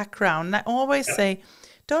identity background. And I always say,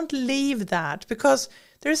 don't leave that, because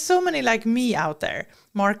there's so many like me out there,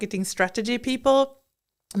 marketing strategy people,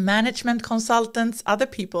 management consultants, other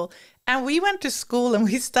people. And we went to school and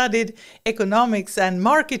we studied economics and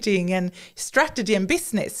marketing and strategy and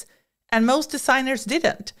business. And most designers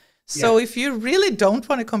didn't. So if you really don't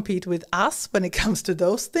want to compete with us when it comes to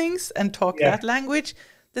those things and talk that language,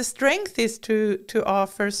 the strength is to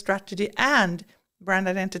offer strategy and brand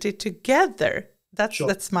identity together.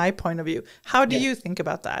 That's my point of view. How do you think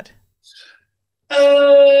about that?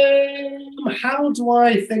 How do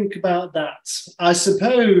I think about that? I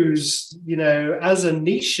suppose, as a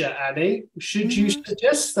niche, Annie, should you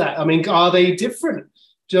suggest that? I mean, are they different?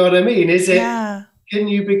 Do you know what I mean? Yeah. Can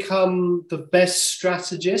you become the best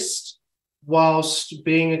strategist whilst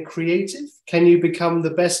being a creative? Can you become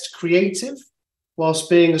the best creative whilst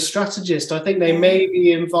being a strategist? I think they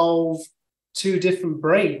maybe involve two different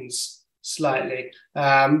brains slightly,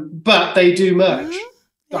 but they do merge.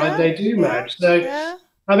 They do merge. So,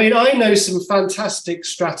 I mean, I know some fantastic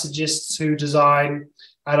strategists who design,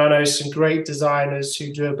 and I know some great designers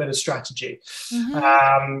who do a bit of strategy.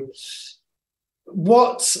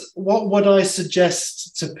 What would I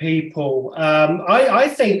suggest to people? I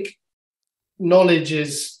think knowledge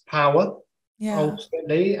is power,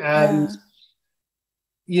 ultimately, and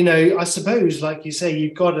I suppose, like you say,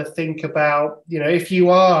 you've got to think about, if you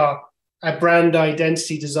are a brand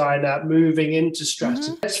identity designer moving into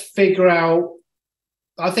strategy, let's figure out.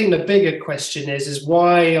 I think the bigger question is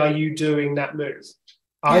why are you doing that move?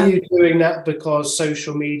 Are you doing that because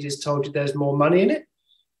social media has told you there's more money in it?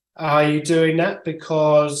 Are you doing that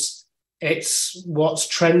because it's what's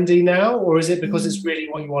trendy now, or is it because it's really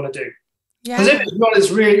what you want to do? Because if it's not,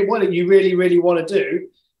 it's really what you really want to do.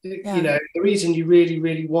 The reason you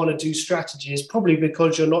really want to do strategy is probably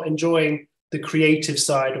because you're not enjoying the creative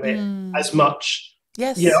side of it as much.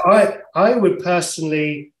 Yes. I would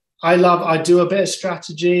personally, I do a bit of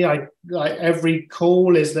strategy. I like every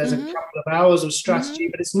call there's a couple of hours of strategy,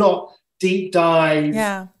 but it's not deep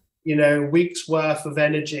dive. Weeks worth of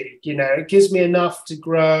energy. It gives me enough to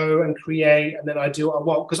grow and create, and then I do what I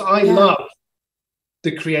want, because I love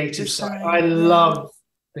the creative side. I love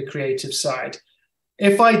the creative side.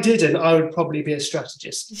 If I didn't, I would probably be a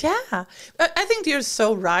strategist. Yeah, I think you're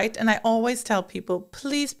so right. And I always tell people,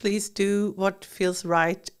 please do what feels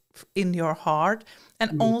right in your heart.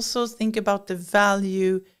 And also think about the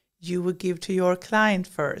value you would give to your client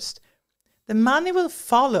first. The money will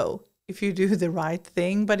follow if you do the right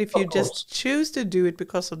thing. But if you just choose to do it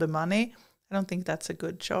because of the money, I don't think that's a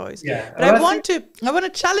good choice. Yeah. But I want to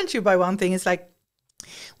challenge you by one thing. It's like,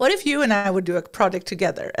 what if you and I would do a project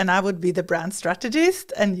together, and I would be the brand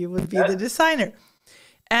strategist and you would be the designer,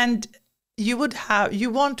 and you want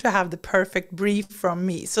to have the perfect brief from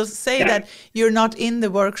me. So say that you're not in the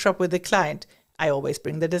workshop with the client. I always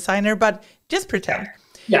bring the designer, but just pretend.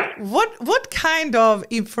 Yeah. What kind of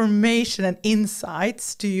information and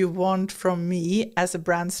insights do you want from me as a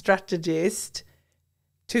brand strategist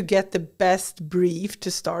to get the best brief to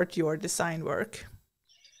start your design work?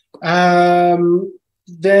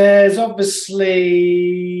 There's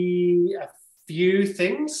obviously a few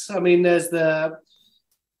things. I mean, there's the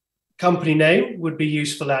company name would be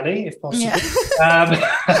useful, Annie, if possible. I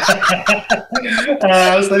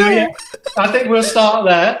think we'll start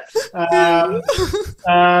there.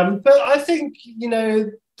 But I think,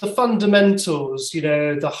 the fundamentals,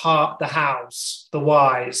 the heart, the hows, the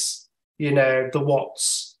whys, the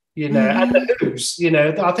whats, and the whos,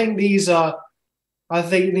 I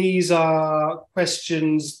think these are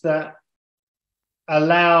questions that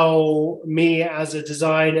allow me as a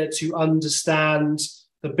designer to understand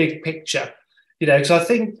the big picture, because I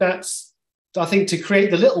think to create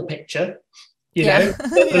the little picture, the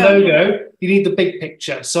logo, you need the big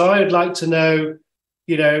picture. So I would like to know,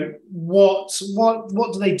 what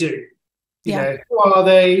do they do? Who are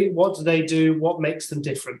they? What do they do? What makes them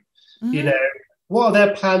different? What are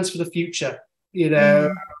their plans for the future?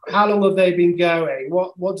 How long have they been going?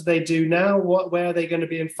 What do they do now? Where are they going to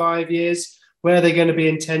be in 5 years? Where are they going to be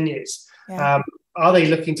in 10 years? Are they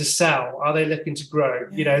looking to sell? Are they looking to grow?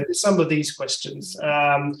 Some of these questions.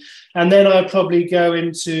 And then I'd probably go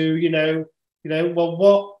into,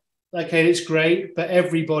 okay, it's great, but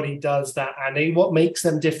everybody does that, Annie. What makes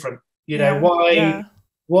them different?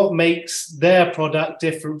 What makes their product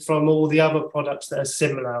different from all the other products that are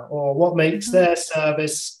similar? Or what makes their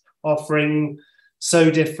service offering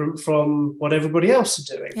so different from what everybody else is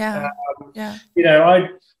doing?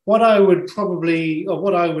 What I would probably, or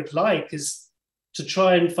what I would like, is to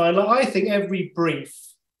try and find, I think every brief,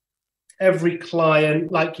 every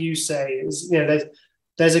client, like you say, is,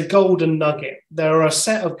 there's a golden nugget. There are a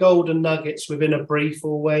set of golden nuggets within a brief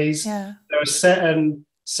always. There are a set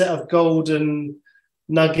of golden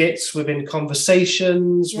nuggets within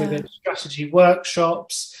conversations, within strategy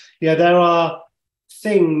workshops. There are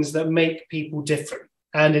things that make people different.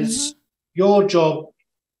 And it's your job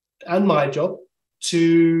and my job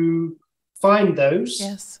to find those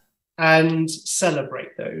and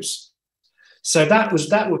celebrate those. So that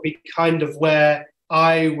would be kind of where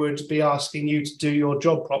I would be asking you to do your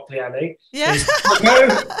job properly, Annie. Yeah.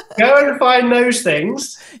 Go and find those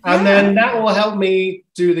things, and then that will help me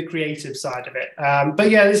do the creative side of it. But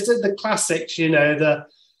yeah, it's the classics, I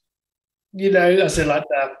say like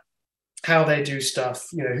how they do stuff,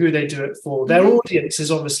 who they do it for. Their audience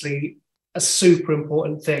is obviously a super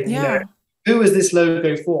important thing. Who is this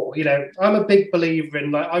logo for? I'm a big believer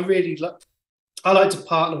in, like, I like to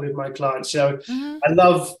partner with my clients.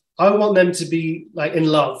 I want them to be like in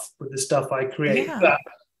love with the stuff I create, but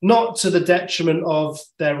not to the detriment of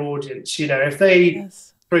their audience. If they,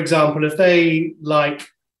 for example, if they like,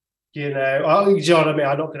 you know what I mean?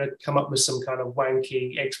 I'm not going to come up with some kind of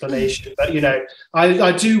wanky explanation, but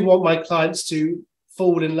I do want my clients to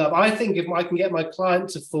fall in love. I think if I can get my client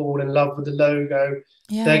to fall in love with the logo,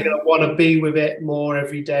 they're going to want to be with it more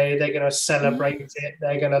every day. They're going to celebrate it.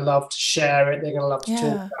 They're going to love to share it. They're going to love to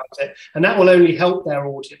talk about it. And that will only help their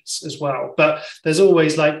audience as well. But there's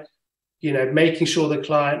always making sure the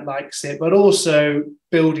client likes it, but also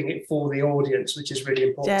building it for the audience, which is really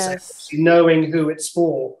important. So knowing who it's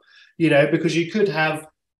for, because you could have,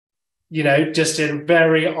 just in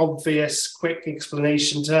very obvious, quick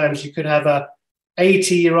explanation terms, you could have a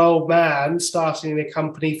 80-year-old man starting a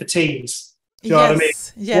company for teens. Do you know what I mean?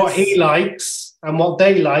 Yes. What he likes and what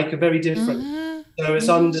they like are very different. So it's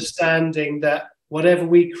understanding that whatever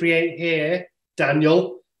we create here,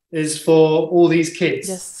 Daniel, is for all these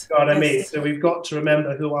kids. You know what I mean? So we've got to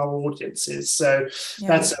remember who our audience is. So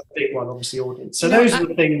that's a big one, obviously, audience. So those are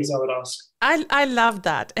the things I would ask. I love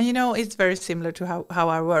that. And, it's very similar to how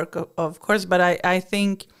I work, of course. But I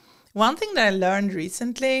think one thing that I learned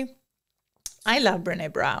recently, I love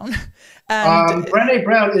Brené Brown. And Brené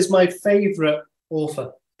Brown is my favorite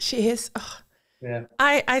author. She is.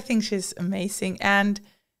 I think she's amazing. And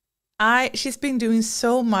she's been doing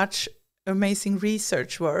so much amazing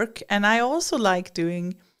research work. And I also like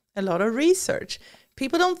doing a lot of research.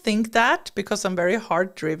 People don't think that because I'm very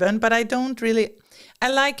heart driven, but I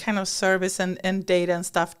like kind of service and data and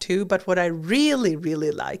stuff too. But what I really,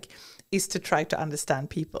 really like is to try to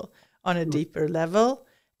understand people on a deeper level.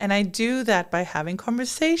 And I do that by having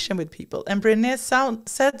conversation with people. And Brené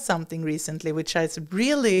said something recently, which is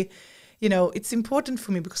really, it's important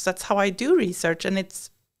for me because that's how I do research. And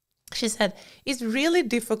she said, it's really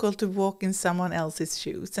difficult to walk in someone else's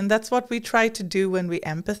shoes. And that's what we try to do when we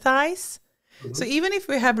empathize. So even if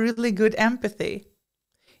we have really good empathy,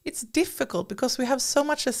 it's difficult because we have so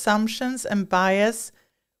much assumptions and bias.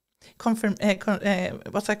 What's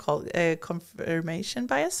that called? Confirmation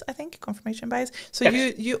bias, I think. Confirmation bias. So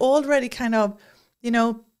you already kind of,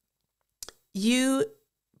 you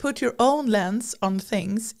put your own lens on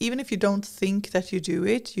things, even if you don't think that you do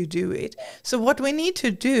it. So what we need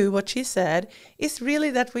to do, what she said, is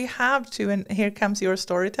really that we have to, and here comes your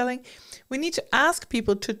storytelling, we need to ask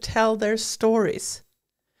people to tell their stories.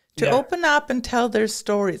 To open up and tell their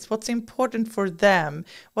stories, what's important for them,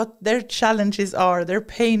 what their challenges are, their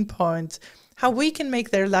pain points, how we can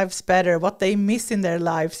make their lives better, what they miss in their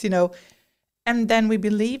lives, and then we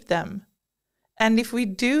believe them. And if we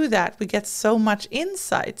do that, we get so much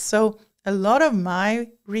insight. So a lot of my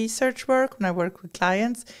research work when I work with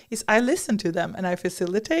clients is I listen to them and I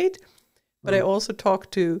facilitate, but I also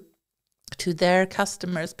talk to their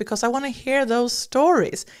customers because I want to hear those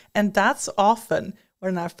stories. And that's often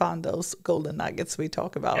when I found those golden nuggets we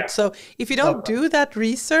talk about. So if you don't do that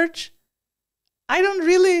research, I don't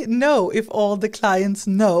really know if all the clients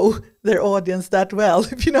know their audience that well,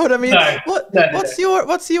 if you know what I mean. What's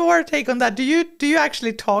your take on that? Do you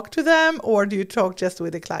actually talk to them or do you talk just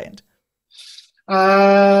with the client?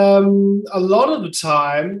 A lot of the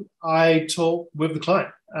time I talk with the client,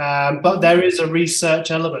 but there is a research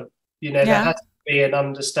element. There has to be an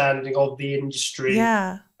understanding of the industry.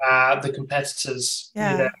 The competitors,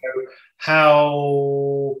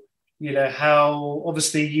 how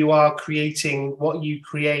obviously you are creating what you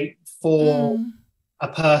create for a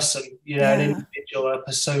person, an individual, a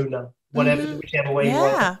persona, whichever way you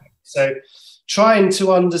want. So trying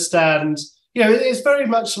to understand, it's very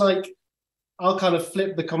much like, I'll kind of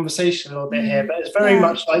flip the conversation a little bit here, but it's very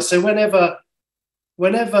much like, so whenever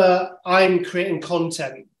I'm creating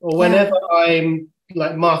content or whenever I'm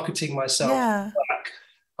like marketing myself,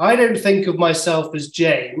 I don't think of myself as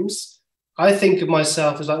James. I think of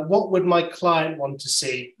myself as like, what would my client want to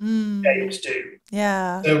see James do?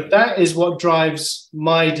 So that is what drives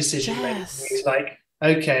my decision making. It's like,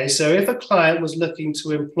 okay, so if a client was looking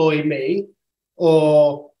to employ me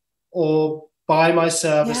or buy my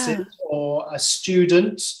services or a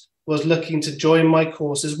student was looking to join my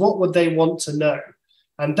courses, what would they want to know?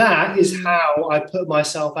 And that is how I put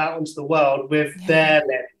myself out into the world with their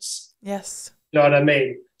lens. You know what I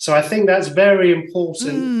mean? So I think that's very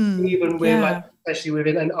important, even with like, especially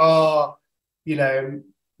within an R, you know,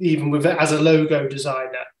 even with as a logo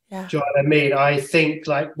designer. Yeah. Do you know what I mean? I think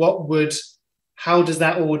like, how does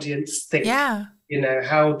that audience think? Yeah. You know,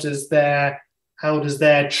 how does their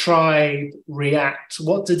tribe react?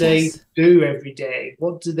 What do they do every day?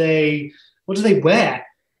 What do they wear?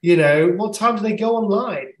 You know, what time do they go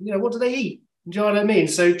online? You know, what do they eat? Do you know what I mean?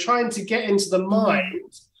 So trying to get into the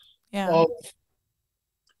mind of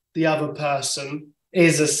the other person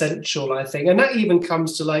is essential, I think. And that even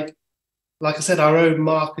comes to like I said, our own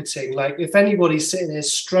marketing. Like if anybody's sitting here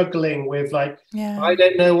struggling with like, I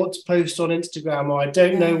don't know what to post on Instagram, or I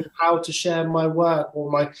don't know how to share my work,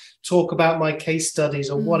 or talk about my case studies,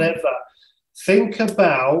 or whatever, think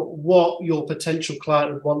about what your potential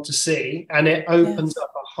client would want to see, and it opens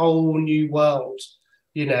up a whole new world.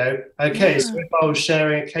 You know, okay, so if I was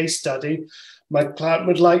sharing a case study, my client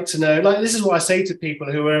would like to know, like, this is what I say to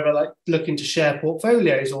people who are ever like looking to share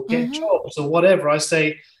portfolios or get jobs or whatever. I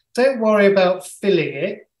say, don't worry about filling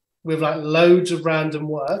it with like loads of random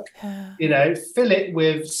work. You know, fill it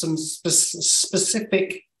with some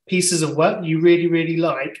specific pieces of work you really, really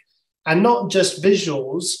like, and not just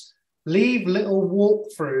visuals. Leave little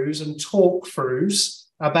walkthroughs and talk-throughs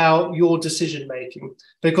about your decision making,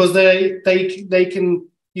 because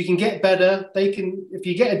you can get better. If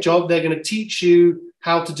you get a job, they're going to teach you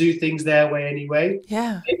how to do things their way anyway.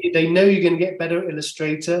 Yeah. They know you're going to get better at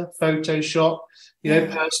Illustrator, Photoshop, you know,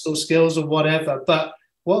 personal skills or whatever. But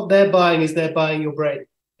what they're buying is they're buying your brain.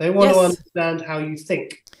 They want to understand how you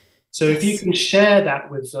think. So if you can share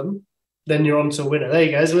that with them, then you're on to a winner. There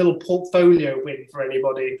you go. There's a little portfolio win for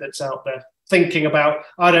anybody that's out there thinking about,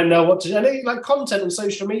 I don't know what to, I know, like content on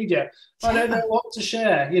social media. I don't know what to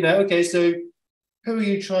share. You know, okay, so who are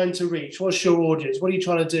you trying to reach? What's your audience? What are you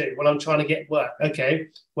trying to do? Well, I'm trying to get work. Okay,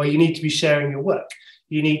 well, you need to be sharing your work.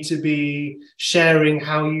 You need to be sharing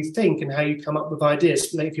how you think and how you come up with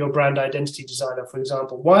ideas. Like if you're a brand identity designer, for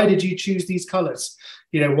example, why did you choose these colors?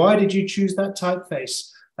 You know, why did you choose that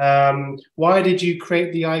typeface? Why did you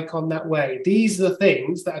create the icon that way? These are the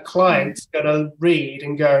things that a client's going to read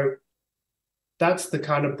and go, that's the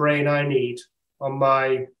kind of brain I need on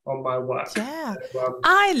my work. Yeah, so,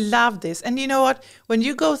 I love this. And you know what? When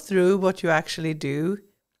you go through what you actually do,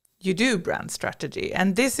 you do brand strategy.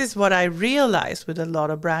 And this is what I realized with a lot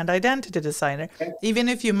of brand identity designer. Even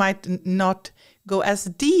if you might not go as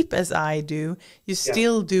deep as I do, you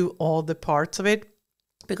still do all the parts of it.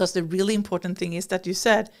 Because the really important thing is that you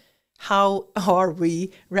said, how are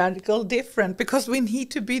we radical different? Because we need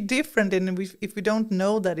to be different. And if we don't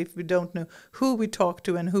know that, if we don't know who we talk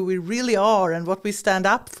to and who we really are and what we stand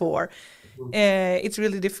up for, it's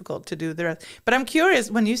really difficult to do the rest. But I'm curious,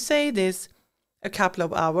 when you say this a couple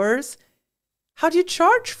of hours, how do you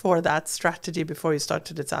charge for that strategy before you start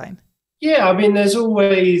to design? Yeah, I mean, there's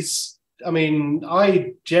always, I mean,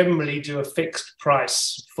 I generally do a fixed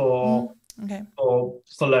price for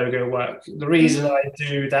logo work. The reason I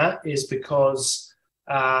do that is because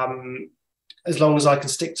as long as I can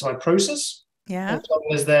stick to my process, as long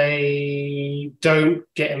as they don't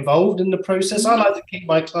get involved in the process, I like to keep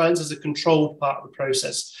my clients as a controlled part of the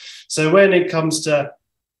process. So when it comes to,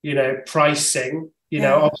 you know, pricing, you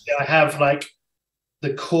know, obviously I have like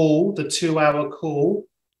the 2-hour call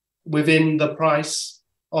within the price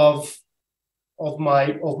of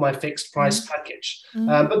my fixed price package.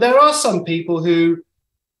 But there are some people who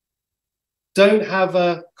don't have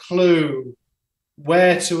a clue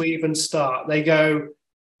where to even start. They go,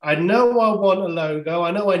 I know I want a logo. I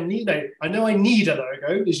know I need a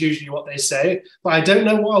logo is usually what they say, but I don't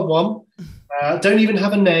know what I want. Don't even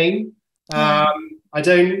have a name. I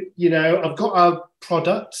don't, you know, I've got a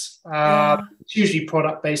product. It's usually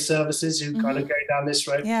product-based services who kind of go down this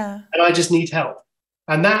road. And I just need help.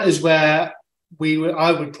 And that is where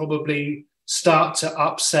I would probably start to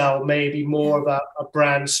upsell maybe more of a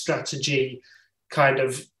brand strategy kind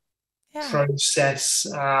of process,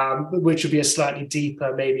 which would be a slightly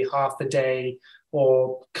deeper, maybe half a day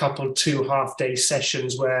or two half-day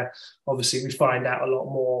sessions where obviously we find out a lot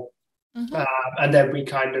more. And then we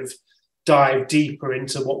kind of dive deeper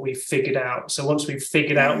into what we've figured out. So once we've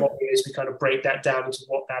figured out what it is, we kind of break that down into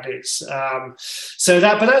what that is.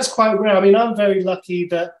 But that's quite rare. I mean, I'm very lucky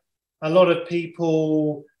that a lot of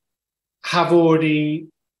people have already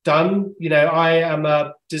done, you know, I am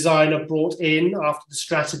a designer brought in after the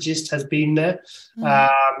strategist has been there.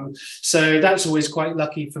 So that's always quite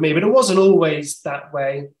lucky for me, but it wasn't always that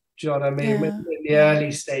way. Do you know what I mean? In the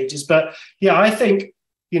early stages. But yeah, I think,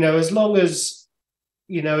 you know, as long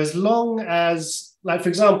as, like, for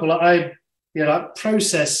example, I like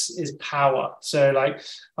process is power. So like,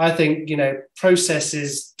 I think, process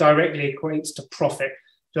is directly equates to profit.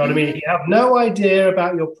 Do you know what I mean? If you have no idea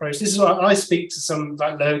about your process, this is why I speak to some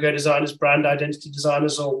like logo designers, brand identity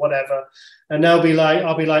designers or whatever, and they'll be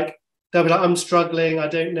like, I'm struggling. I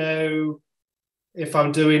don't know if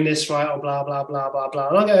I'm doing this right or blah, blah, blah, blah, blah.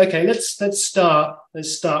 And I go, okay, let's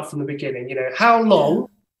start from the beginning. How long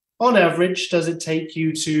on average does it take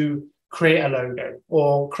you to create a logo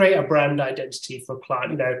or create a brand identity for a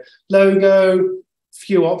client? Logo,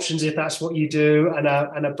 few options if that's what you do, and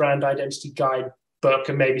a brand identity guide book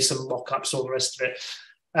and maybe some mock-ups, all the rest of it.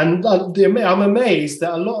 And I'm amazed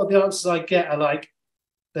that a lot of the answers I get are like,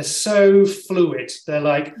 they're so fluid. They're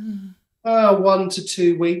like, 1 to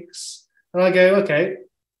 2 weeks. And I go, okay,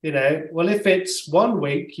 well, if it's 1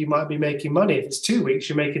 week, you might be making money. If it's 2 weeks,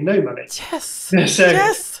 you're making no money. Yes. Yes. So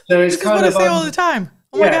it's this kind is what of I say all the time.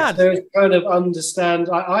 Oh my God. So it's kind of understand.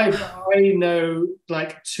 I know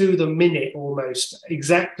like to the minute almost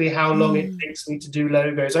exactly how long it takes me to do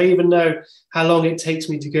logos. I even know how long it takes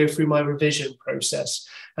me to go through my revision process,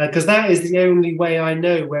 because that is the only way I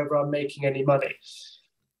know whether I'm making any money.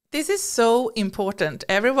 This is so important.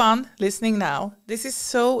 Everyone listening now, this is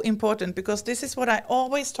so important, because this is what I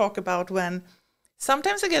always talk about when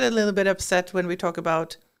sometimes I get a little bit upset when we talk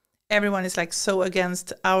about everyone is like so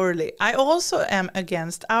against hourly. I also am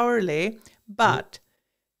against hourly, but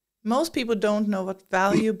most people don't know what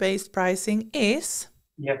value-based pricing is.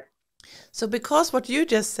 Yeah. So because what you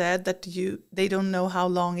just said, that they don't know how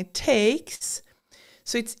long it takes,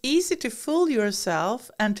 so it's easy to fool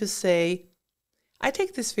yourself and to say, I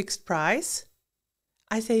take this fixed price.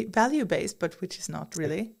 I say value-based, but which is not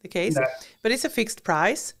really the case. No. But it's a fixed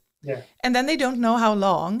price. Yeah. And then they don't know how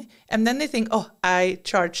long. And then they think, oh, I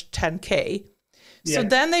charged 10K. Yeah. So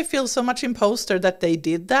then they feel so much imposter that they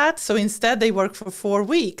did that. So instead they work for 4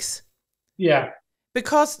 weeks. Yeah.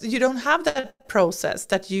 Because you don't have that process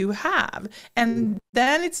that you have. And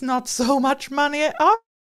then it's not so much money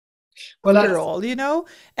after all,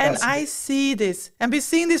 and I see this and been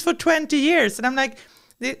seeing this for 20 years. And I'm like,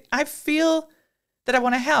 I feel that I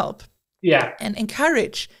want to help and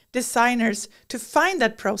encourage designers to find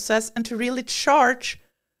that process and to really charge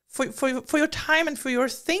for your time and for your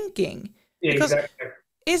thinking. Yeah, because exactly.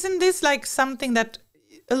 Isn't this like something that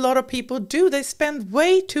a lot of people do? They spend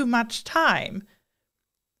way too much time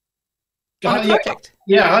on a project.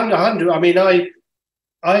 Yeah, 100. I mean,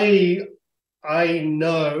 I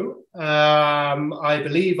know, I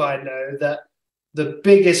believe I know that the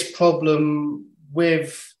biggest problem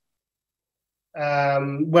with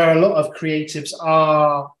where a lot of creatives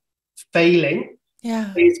are failing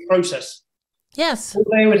is process. Yes. All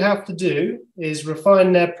they would have to do is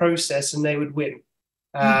refine their process and they would win.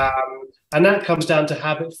 And that comes down to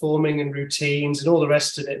habit forming and routines and all the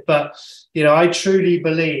rest of it. But, I truly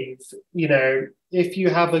believe, if you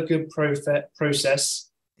have a good process,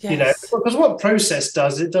 because what process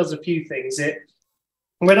does, it does a few things.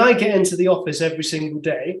 When I get into the office every single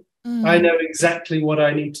day, I know exactly what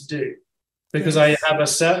I need to do, because I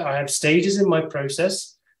have stages in my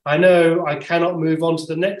process. I know I cannot move on to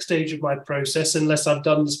the next stage of my process unless I've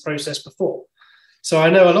done this process before. So I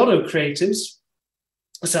know a lot of creatives.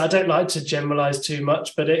 So I don't like to generalize too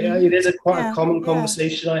much, but it is quite a common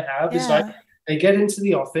conversation I have. It's like they get into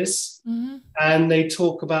the office and they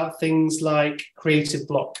talk about things like creative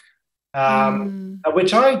block,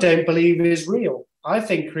 which I don't believe is real. I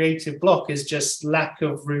think creative block is just lack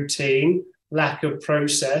of routine, lack of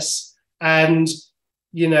process, and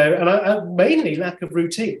mainly lack of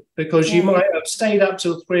routine, because you might have stayed up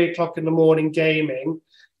till 3 o'clock in the morning gaming,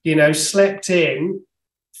 slept in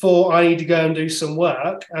for I need to go and do some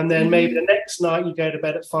work, and then maybe the next night you go to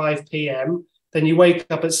bed at 5 p.m. Then you wake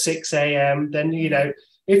up at 6 a.m. Then,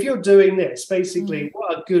 if you're doing this, basically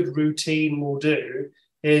what a good routine will do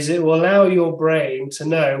is it will allow your brain to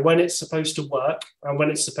know when it's supposed to work and when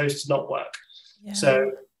it's supposed to not work. Yeah.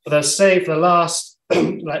 So for the last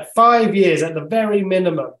like 5 years at the very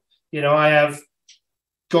minimum, I have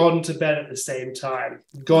gone to bed at the same time,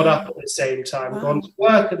 got up at the same time, gone to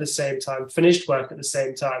work at the same time, finished work at the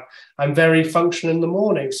same time. I'm very functional in the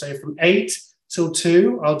morning. So from 8 till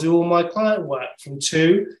 2, I'll do all my client work. From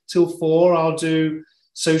 2 till 4, I'll do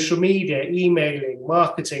social media, emailing,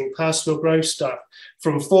 marketing, personal growth stuff.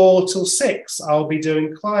 From 4 till 6, I'll be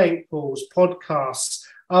doing client calls, podcasts,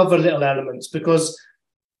 other little elements, because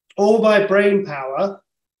all my brain power,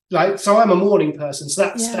 so I'm a morning person, so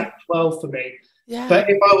that's stacked well for me. Yeah. But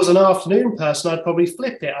if I was an afternoon person, I'd probably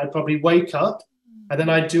flip it. I'd probably wake up and then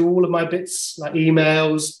I'd do all of my bits like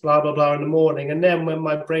emails, blah, blah, blah in the morning. And then when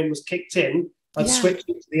my brain was kicked in, I'd switch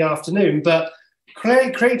into the afternoon. But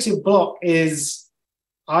creative block is,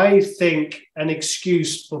 I think, an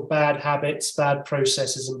excuse for bad habits, bad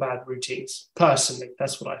processes, and bad routines. Personally,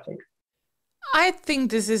 that's what I think. I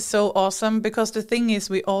think this is so awesome because the thing is,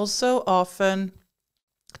 we also often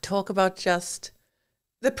talk about just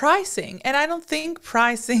the pricing. And I don't think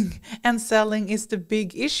pricing and selling is the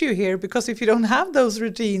big issue here, because if you don't have those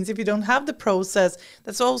routines, if you don't have the process,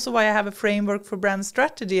 that's also why I have a framework for brand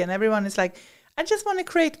strategy. And everyone is like, I just want to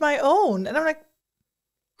create my own. And I'm like,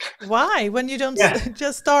 why? When you don't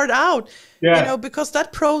just start out, you know, because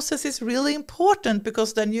that process is really important,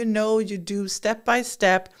 because then you know you do step by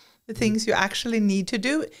step the things you actually need to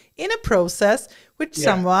do in a process which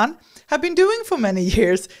someone have been doing for many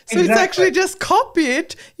years. So it's actually just copy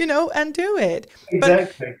it, you know, and do it.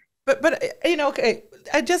 Exactly. But you know, okay,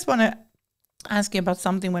 I just want to ask you about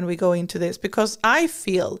something when we go into this, because I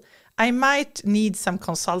feel I might need some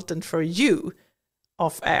consultant for you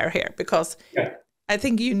off air here, because I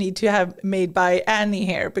think you need to have made by Annie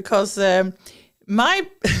here, because my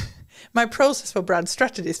my process for brand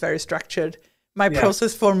strategy is very structured. My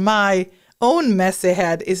process for my own messy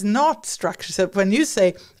head is not structured. So when you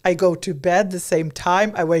say I go to bed the same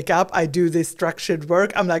time, I wake up, I do this structured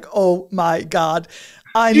work, I'm like, oh my God,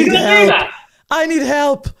 I need help. I need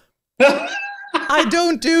help. I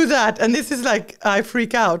don't do that. And this is like, I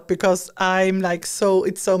freak out because I'm like, so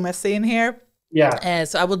it's so messy in here. Yeah.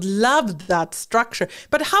 So I would love that structure.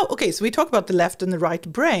 But how, okay, so we talk about the left and the right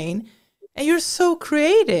brain, and you're so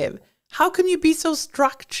creative. How can you be so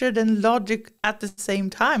structured and logic at the same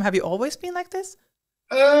time? Have you always been like this?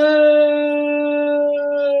 I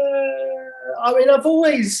mean, I've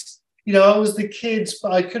always, you know, I was the kid,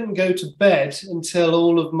 but I couldn't go to bed until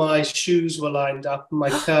all of my shoes were lined up and my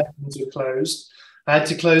curtains were closed. I had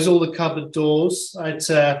to close all the cupboard doors. I had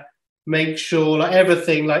to make sure, like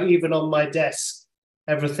everything, like even on my desk,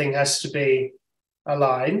 everything has to be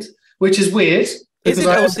aligned, which is weird. Is it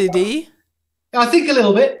OCD? I think a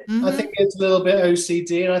little bit. I think it's a little bit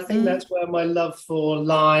OCD, and I think that's where my love for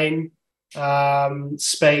line,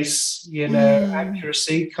 space, you know,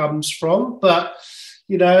 accuracy comes from. But,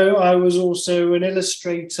 you know, I was also an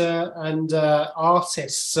illustrator and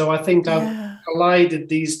artist, so I think I've collided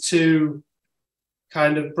these two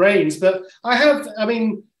kind of brains. But I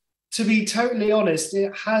mean, to be totally honest,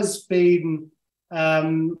 it has been,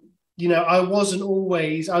 you know, I was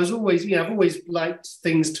always, you know, I've always liked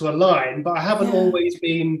things to align, but I haven't always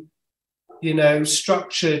been, you know,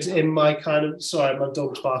 structured in my kind of, sorry, my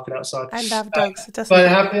dog's barking outside. I love dogs. But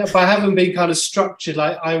I haven't been kind of structured.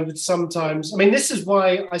 Like I would sometimes, I mean, this is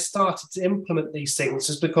why I started to implement these things,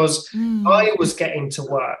 is because I was getting to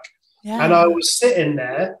work and I was sitting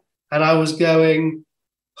there and I was going,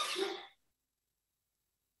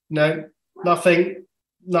 no,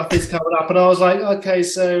 nothing's coming up. And I was like, okay,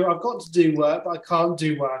 so I've got to do work, but I can't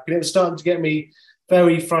do work. And it was starting to get me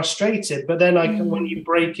very frustrated. But then when you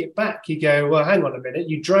break it back, you go, well, hang on a minute.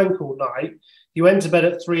 You drank all night. You went to bed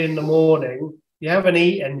at 3 a.m. You haven't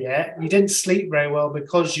eaten yet. You didn't sleep very well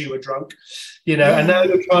because you were drunk, you know, and now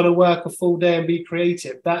you're trying to work a full day and be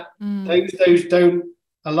creative. Those don't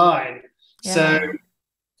align. So,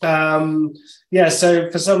 so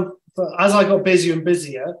as I got busier and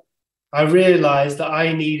busier, I realized that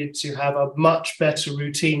I needed to have a much better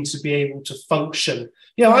routine to be able to function.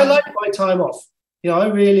 You know, I like my time off. You know, I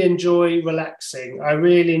really enjoy relaxing. I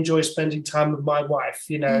really enjoy spending time with my wife,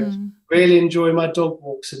 you know, really enjoy my dog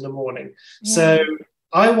walks in the morning. So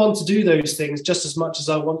I want to do those things just as much as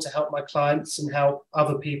I want to help my clients and help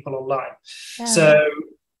other people online. So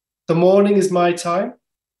the morning is my time.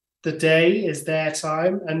 The day is their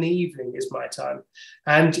time, and the evening is my time.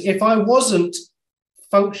 And if I wasn't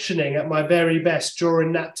functioning at my very best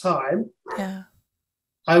during that time,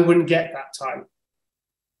 I wouldn't get that time.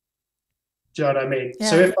 Do you know what I mean?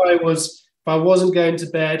 So if I wasn't going to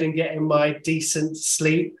bed and getting my decent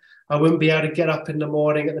sleep, I wouldn't be able to get up in the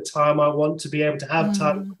morning at the time I want to be able to have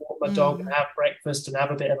time to walk my dog and have breakfast and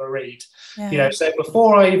have a bit of a read. You know, so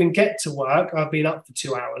before I even get to work, I've been up for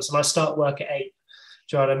 2 hours and I start work at 8.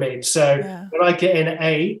 Do you know what I mean? So when I get in at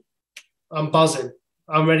 8, I'm buzzing.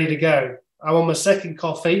 I'm ready to go. I'm on my second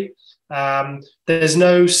coffee. There's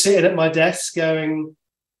no sitting at my desk going,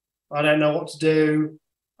 I don't know what to do.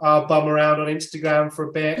 I'll bum around on Instagram for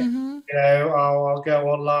a bit. You know, I'll go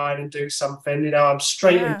online and do something. You know, I'm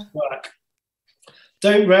straight into work.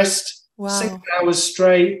 Don't rest. 6 hours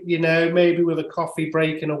straight, you know, maybe with a coffee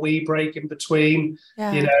break and a wee break in between,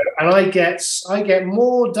 you know, and I get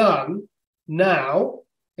more done now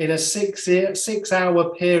in a 6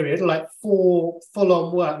 hour period, like 4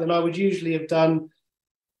 full-on work, than I would usually have done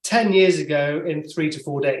 10 years ago in 3 to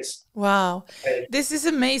 4 days. Wow. This is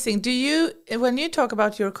amazing. When you talk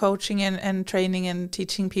about your coaching and training and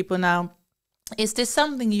teaching people now, is this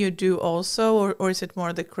something you do also, or is it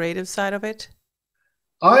more the creative side of it?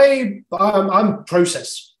 I'm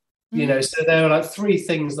process, so there are like 3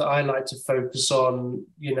 things that I like to focus on.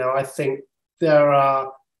 I think there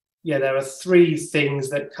are 3 things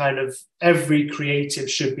that kind of every creative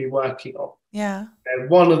should be working on. Yeah.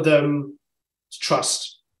 One of them is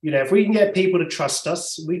trust. If we can get people to trust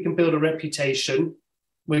us, we can build a reputation,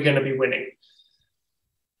 we're going to be winning.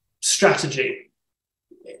 Strategy.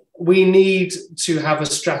 We need to have a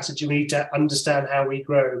strategy. We need to understand how we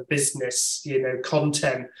grow business,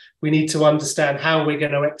 content. We need to understand how we're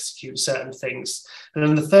going to execute certain things. And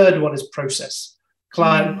then the third one is process,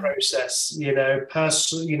 client process,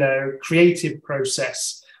 creative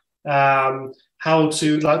process, how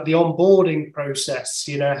to, like, the onboarding process,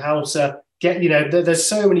 how to get, there's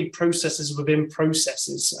so many processes within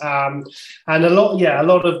processes. And a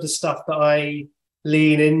lot of the stuff that I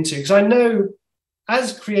lean into, because I know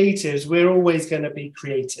as creatives, we're always going to be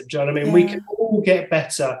creative. Do you know what I mean? Yeah. We can all get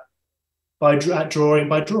better at drawing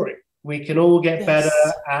by drawing. We can all get better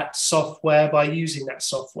at software by using that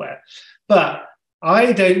software. But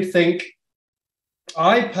I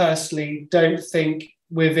personally don't think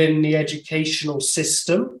within the educational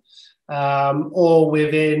system or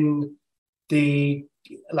within the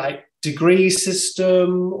degree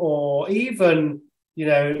system, or even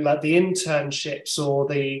like the internships or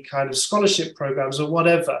the kind of scholarship programs or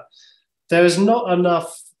whatever, there is not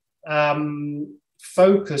enough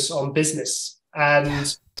focus on business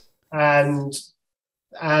and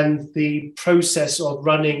the process of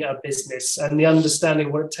running a business and the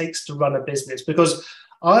understanding what it takes to run a business. Because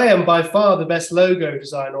I am by far the best logo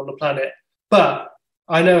designer on the planet, but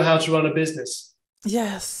I know how to run a business.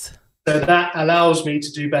 Yes. So that allows me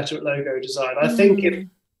to do better at logo design. I think if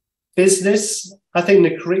business, I think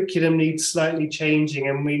the curriculum needs slightly changing,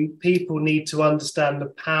 and people need to understand the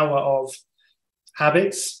power of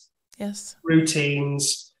habits,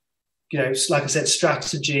 routines, like I said,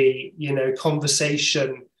 strategy,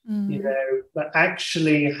 conversation, but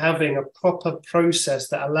actually having a proper process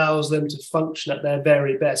that allows them to function at their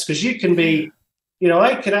very best. Because you can be,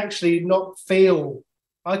 I could actually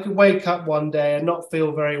I could wake up one day and not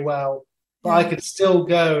feel very well, but I could still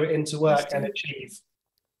go into work and achieve.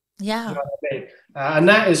 Yeah. You know what I mean? And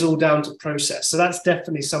that is all down to process. So that's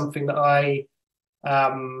definitely something that I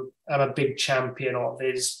am a big champion of,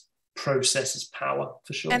 is process is power,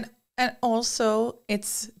 for sure. And also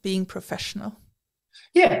it's being professional.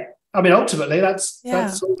 Yeah. I mean, ultimately that's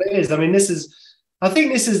all it is. I mean, I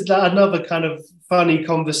think this is another kind of funny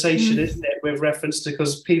conversation, isn't it, with reference to,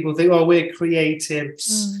 because people think, oh, we're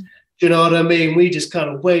creatives. Do you know what I mean? We just kind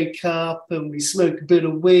of wake up and we smoke a bit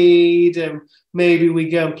of weed and maybe we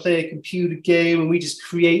go and play a computer game and we just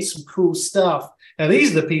create some cool stuff. Now,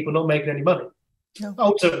 these are the people not making any money. No.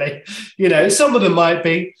 Ultimately, some of them might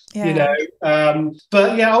be,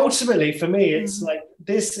 but yeah, ultimately for me, it's like,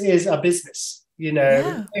 this is a business,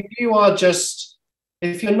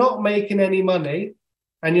 if you're not making any money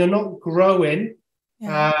and you're not growing,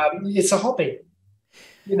 it's a hobby,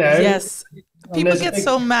 Yes. People get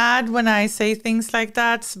so mad when I say things like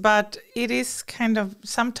that, but it is kind of,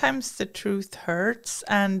 sometimes the truth hurts.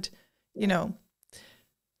 And,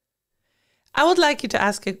 I would like you to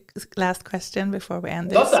ask a last question before we end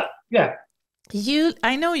this. Love that. Yeah.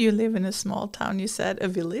 I know you live in a small town, you said, a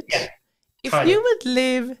village. Yeah. If you would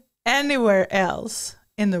live anywhere else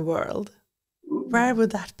in the world, where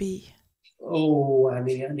would that be? Oh,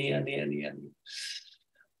 Annie.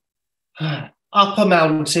 Up a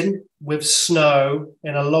mountain with snow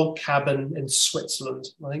in a log cabin in Switzerland,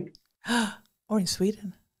 I think. Or in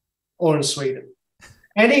Sweden.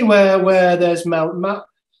 Anywhere where there's mountain.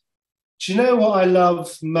 Do you know what I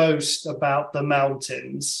love most about the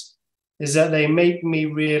mountains? Is that they make me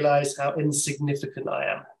realize how insignificant I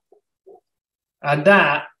am. And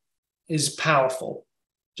that is powerful.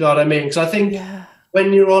 Do you know what I mean? Because I think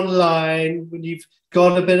when you're online, when you've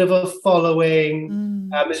got a bit of a following,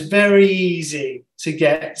 it's very easy to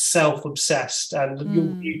get self-obsessed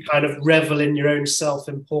and you kind of revel in your own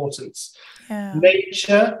self-importance. Yeah.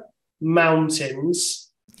 Nature,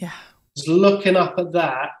 mountains, just looking up at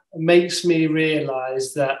that makes me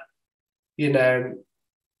realize that,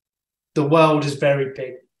 the world is very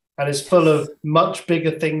big and it's full of much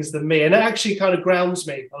bigger things than me. And it actually kind of grounds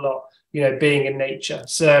me a lot, being in nature.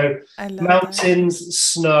 So mountains,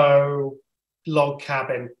 snow, log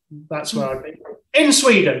cabin, that's where I'd be. In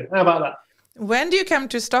Sweden, how about that? When do you come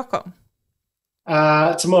to Stockholm?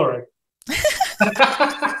 Tomorrow.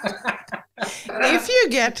 if you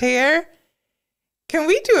get here, can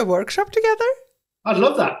we do a workshop together? I'd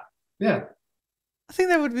love that. Yeah. I think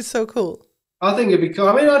that would be so cool. I think it'd be cool.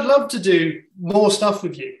 I mean, I'd love to do more stuff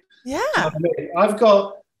with you. Yeah. I mean, I've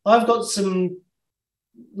got some,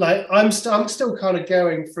 like, I'm still kind of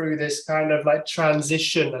going through this kind of like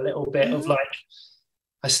transition a little bit of like,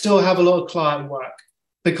 I still have a lot of client work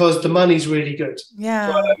because the money's really good. Yeah.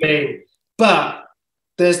 You know what I mean? But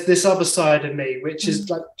there's this other side of me, which is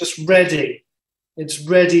like just ready. It's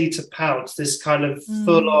ready to pounce, this kind of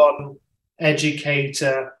full-on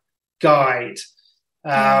educator guide.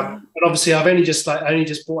 And obviously I've only just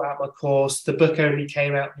brought out my course. The book only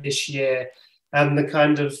came out this year, and the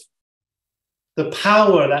kind of the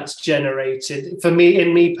power that's generated for me,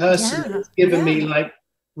 in me personally, it's given me like,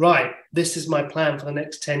 right, this is my plan for the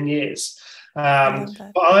next 10 years.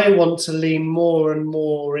 But I want to lean more and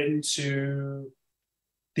more into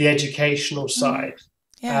the educational side,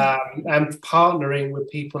 and partnering with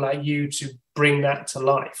people like you to bring that to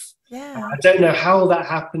life. I don't know how that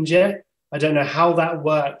happened yet. I don't know how that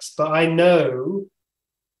works, but I know,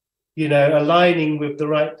 you know, aligning with the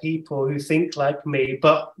right people who think like me,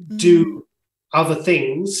 but do other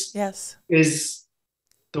things is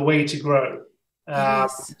the way to grow.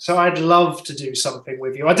 So I'd love to do something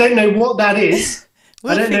with you. I don't know what that is.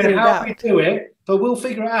 I don't know how we do it, but we'll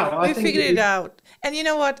figure it out. We'll figure it out. And you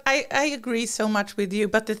know what? I agree so much with you.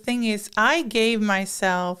 But the thing is, I gave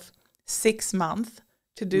myself 6 months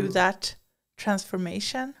to do that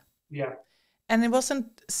transformation. Yeah. And it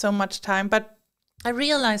wasn't so much time, but I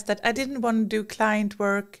realized that I didn't want to do client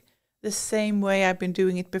work the same way I've been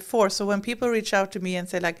doing it before. So when people reach out to me and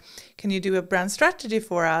say like, can you do a brand strategy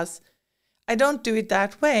for us? I don't do it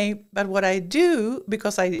that way. But what I do,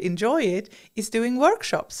 because I enjoy it, is doing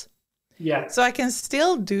workshops. Yeah. So I can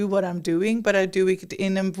still do what I'm doing, but I do it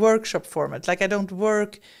in a workshop format. Like I don't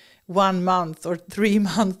work 1 month or 3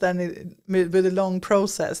 months and with a long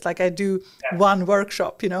process. Like I do one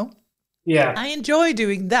workshop, you know? Yeah. I enjoy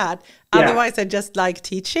doing that. Otherwise, I just like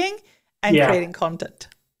teaching and creating content.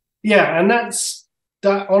 Yeah. And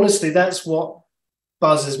honestly, that's what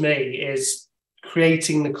buzzes me, is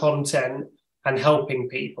creating the content and helping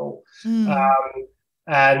people.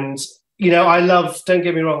 And, you know, don't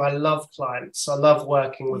get me wrong, I love clients. I love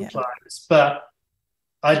working with clients, but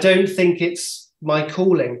I don't think it's my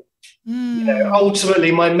calling. You know,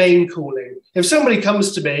 ultimately my main calling. If somebody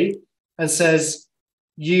comes to me and says,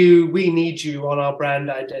 we need you on our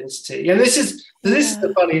brand identity. And this is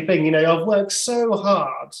the funny thing, you know, I've worked so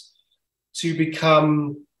hard to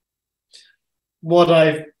become what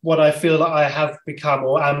I feel that I have become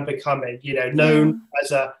or am becoming, you know, known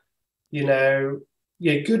as a, you know,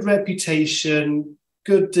 good reputation,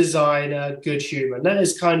 good designer, good human. That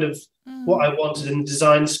is kind of what I wanted in the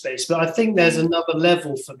design space. But I think there's another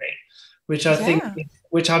level for me, which I think,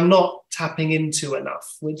 which I'm not tapping into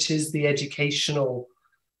enough, which is the educational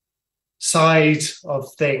side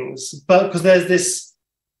of things. But because there's this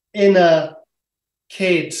inner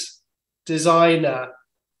kid designer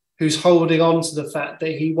who's holding on to the fact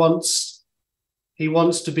that he wants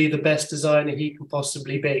to be the best designer he can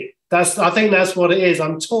possibly be. I think that's what it is.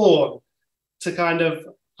 I'm torn to kind of,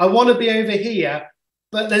 I want to be over here,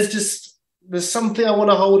 but there's something I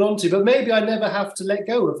want to hold on to, but maybe I never have to let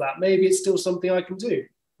go of that. Maybe it's still something I can do.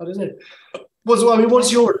 I don't know.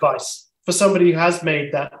 What's your advice for somebody who has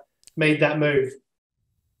made that move?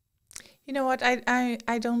 You know what?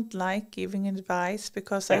 I don't like giving advice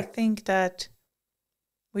because I think that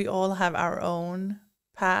we all have our own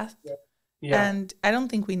path. And I don't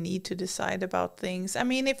think we need to decide about things. I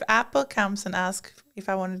mean, if Apple comes and asks if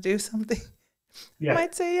I want to do something, I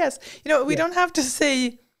might say yes. You know, we don't have to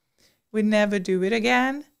say we never do it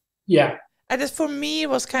again. Yeah. For me, it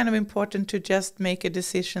was kind of important to just make a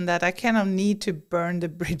decision that I kind of need to burn the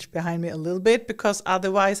bridge behind me a little bit, because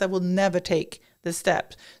otherwise I will never take the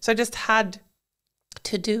step. So I just had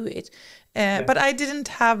to do it. But I didn't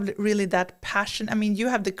have really that passion. I mean, you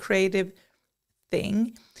have the creative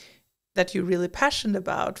thing that you're really passionate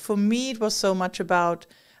about. For me, it was so much about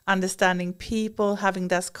understanding people, having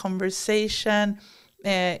that conversation,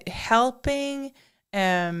 helping,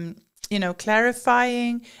 you know,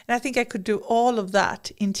 clarifying. And I think I could do all of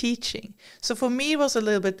that in teaching. So for me, it was a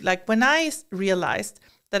little bit like when I realized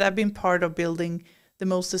that I've been part of building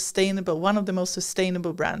one of the most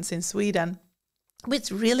sustainable brands in Sweden,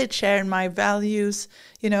 which really shared my values,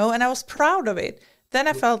 you know, and I was proud of it. Then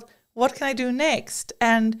I felt, what can I do next?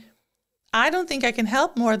 And I don't think I can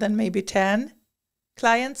help more than maybe 10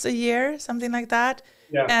 clients a year, something like that.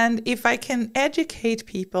 Yeah. And if I can educate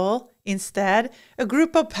people instead, a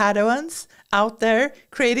group of Padawans out there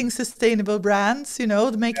creating sustainable brands, you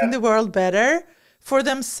know, making the world better for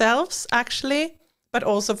themselves, actually, but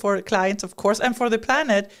also for clients, of course, and for the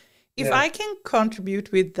planet. If I can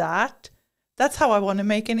contribute with that, that's how I want to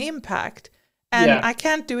make an impact. And I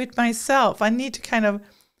can't do it myself. I need to kind of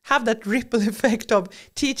have that ripple effect of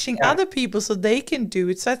teaching other people so they can do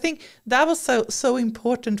it. So I think that was so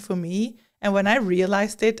important for me. And when I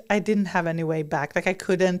realized it, I didn't have any way back. Like I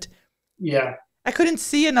couldn't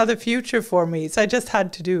see another future for me. So I just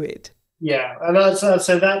had to do it. Yeah. And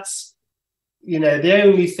so that's, you know, the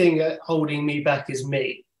only thing holding me back is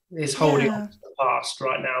me, is holding on to the past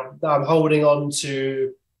right now. I'm holding on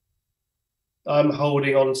to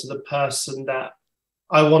the person that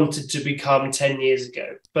I wanted to become 10 years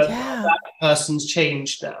ago, but that person's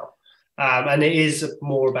changed now. And it is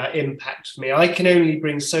more about impact for me. I can only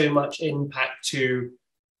bring so much impact to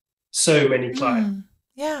so many clients.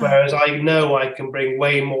 Whereas I know I can bring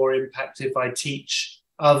way more impact if I teach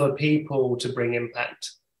other people to bring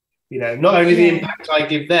impact. You know, not only the impact I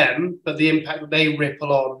give them, but the impact that they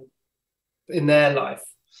ripple on in their life.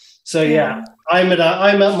 So I'm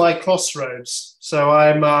at my crossroads. So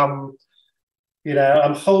I'm you know,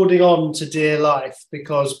 I'm holding on to dear life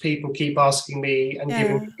because people keep asking me and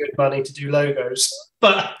giving me good money to do logos.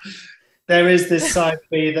 But there is this side of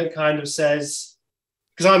me that kind of says,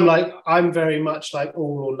 because I'm very much like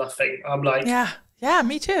all or nothing. I'm like, yeah,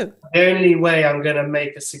 me too. The only way I'm going to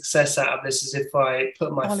make a success out of this is if I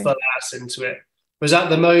put my full ass into it. Whereas at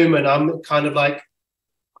the moment, I'm kind of like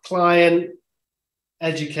client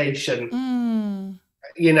education.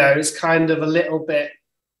 You know, it's kind of a little bit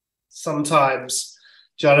sometimes.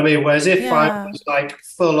 Do you know what I mean? Whereas if I was like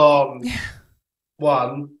full on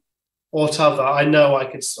one or t'other, I know I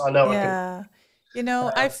can. You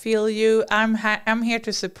know, I feel you. I'm here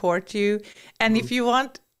to support you. And if you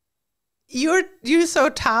want, you're so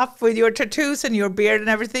tough with your tattoos and your beard and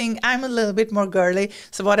everything. I'm a little bit more girly.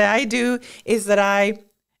 So what I do is that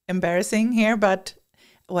embarrassing here, but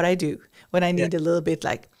what I do when I need a little bit,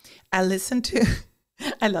 like I listen to.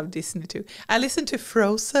 I love Disney too. I listen to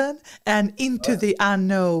Frozen and Into the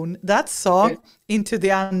Unknown. That song, Into the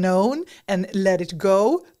Unknown, and Let It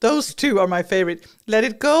Go. Those two are my favorite. Let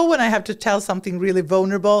It Go when I have to tell something really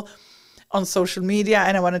vulnerable on social media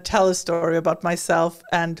and I want to tell a story about myself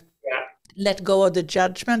and let go of the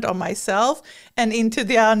judgment on myself. And Into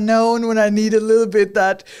the Unknown when I need a little bit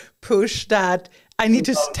that push, that I need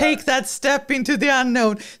to take that step into the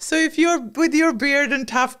unknown. So if you're with your beard and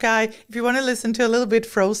tough guy, if you want to listen to a little bit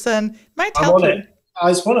Frozen, might help you.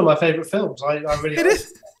 It's one of my favorite films. I really it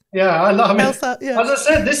is. Yeah, I love it. Elsa, As I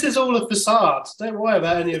said, this is all a facade. Don't worry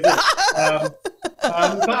about any of this.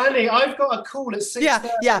 But Annie, I've got a call at 6:30.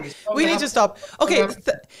 Yeah. We need to stop. Okay,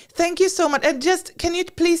 thank you so much. And can you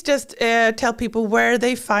please just tell people where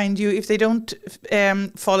they find you if they don't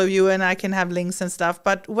follow you, and I can have links and stuff.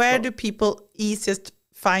 But where do people easiest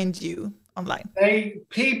find you online?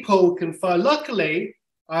 People can find. Luckily,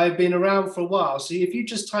 I've been around for a while. So if you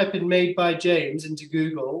just type in Made by James into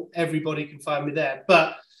Google, everybody can find me there.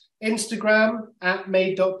 But Instagram at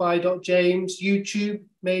made.by.james, YouTube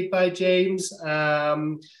Made by James, my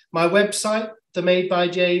website, the Made by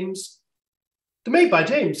James. Made by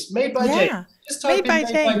James. Just type in Made by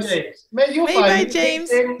James. Made by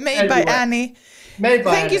James, Made by Annie. Made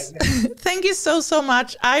by Annie. Thank you so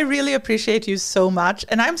much. I really appreciate you so much.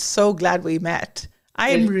 And I'm so glad we met. I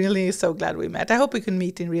am really so glad we met. I hope we can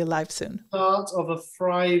meet in real life soon. Part of a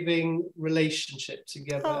thriving relationship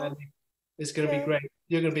together. And it's going to be great.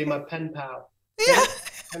 You're going to be my pen pal. Yeah.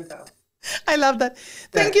 Pen pal. I love that.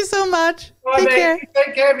 Thank you so much. Bye, Take care.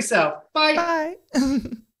 Take care of yourself. Bye. Bye.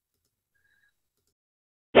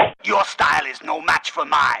 Your style is no match for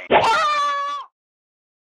mine.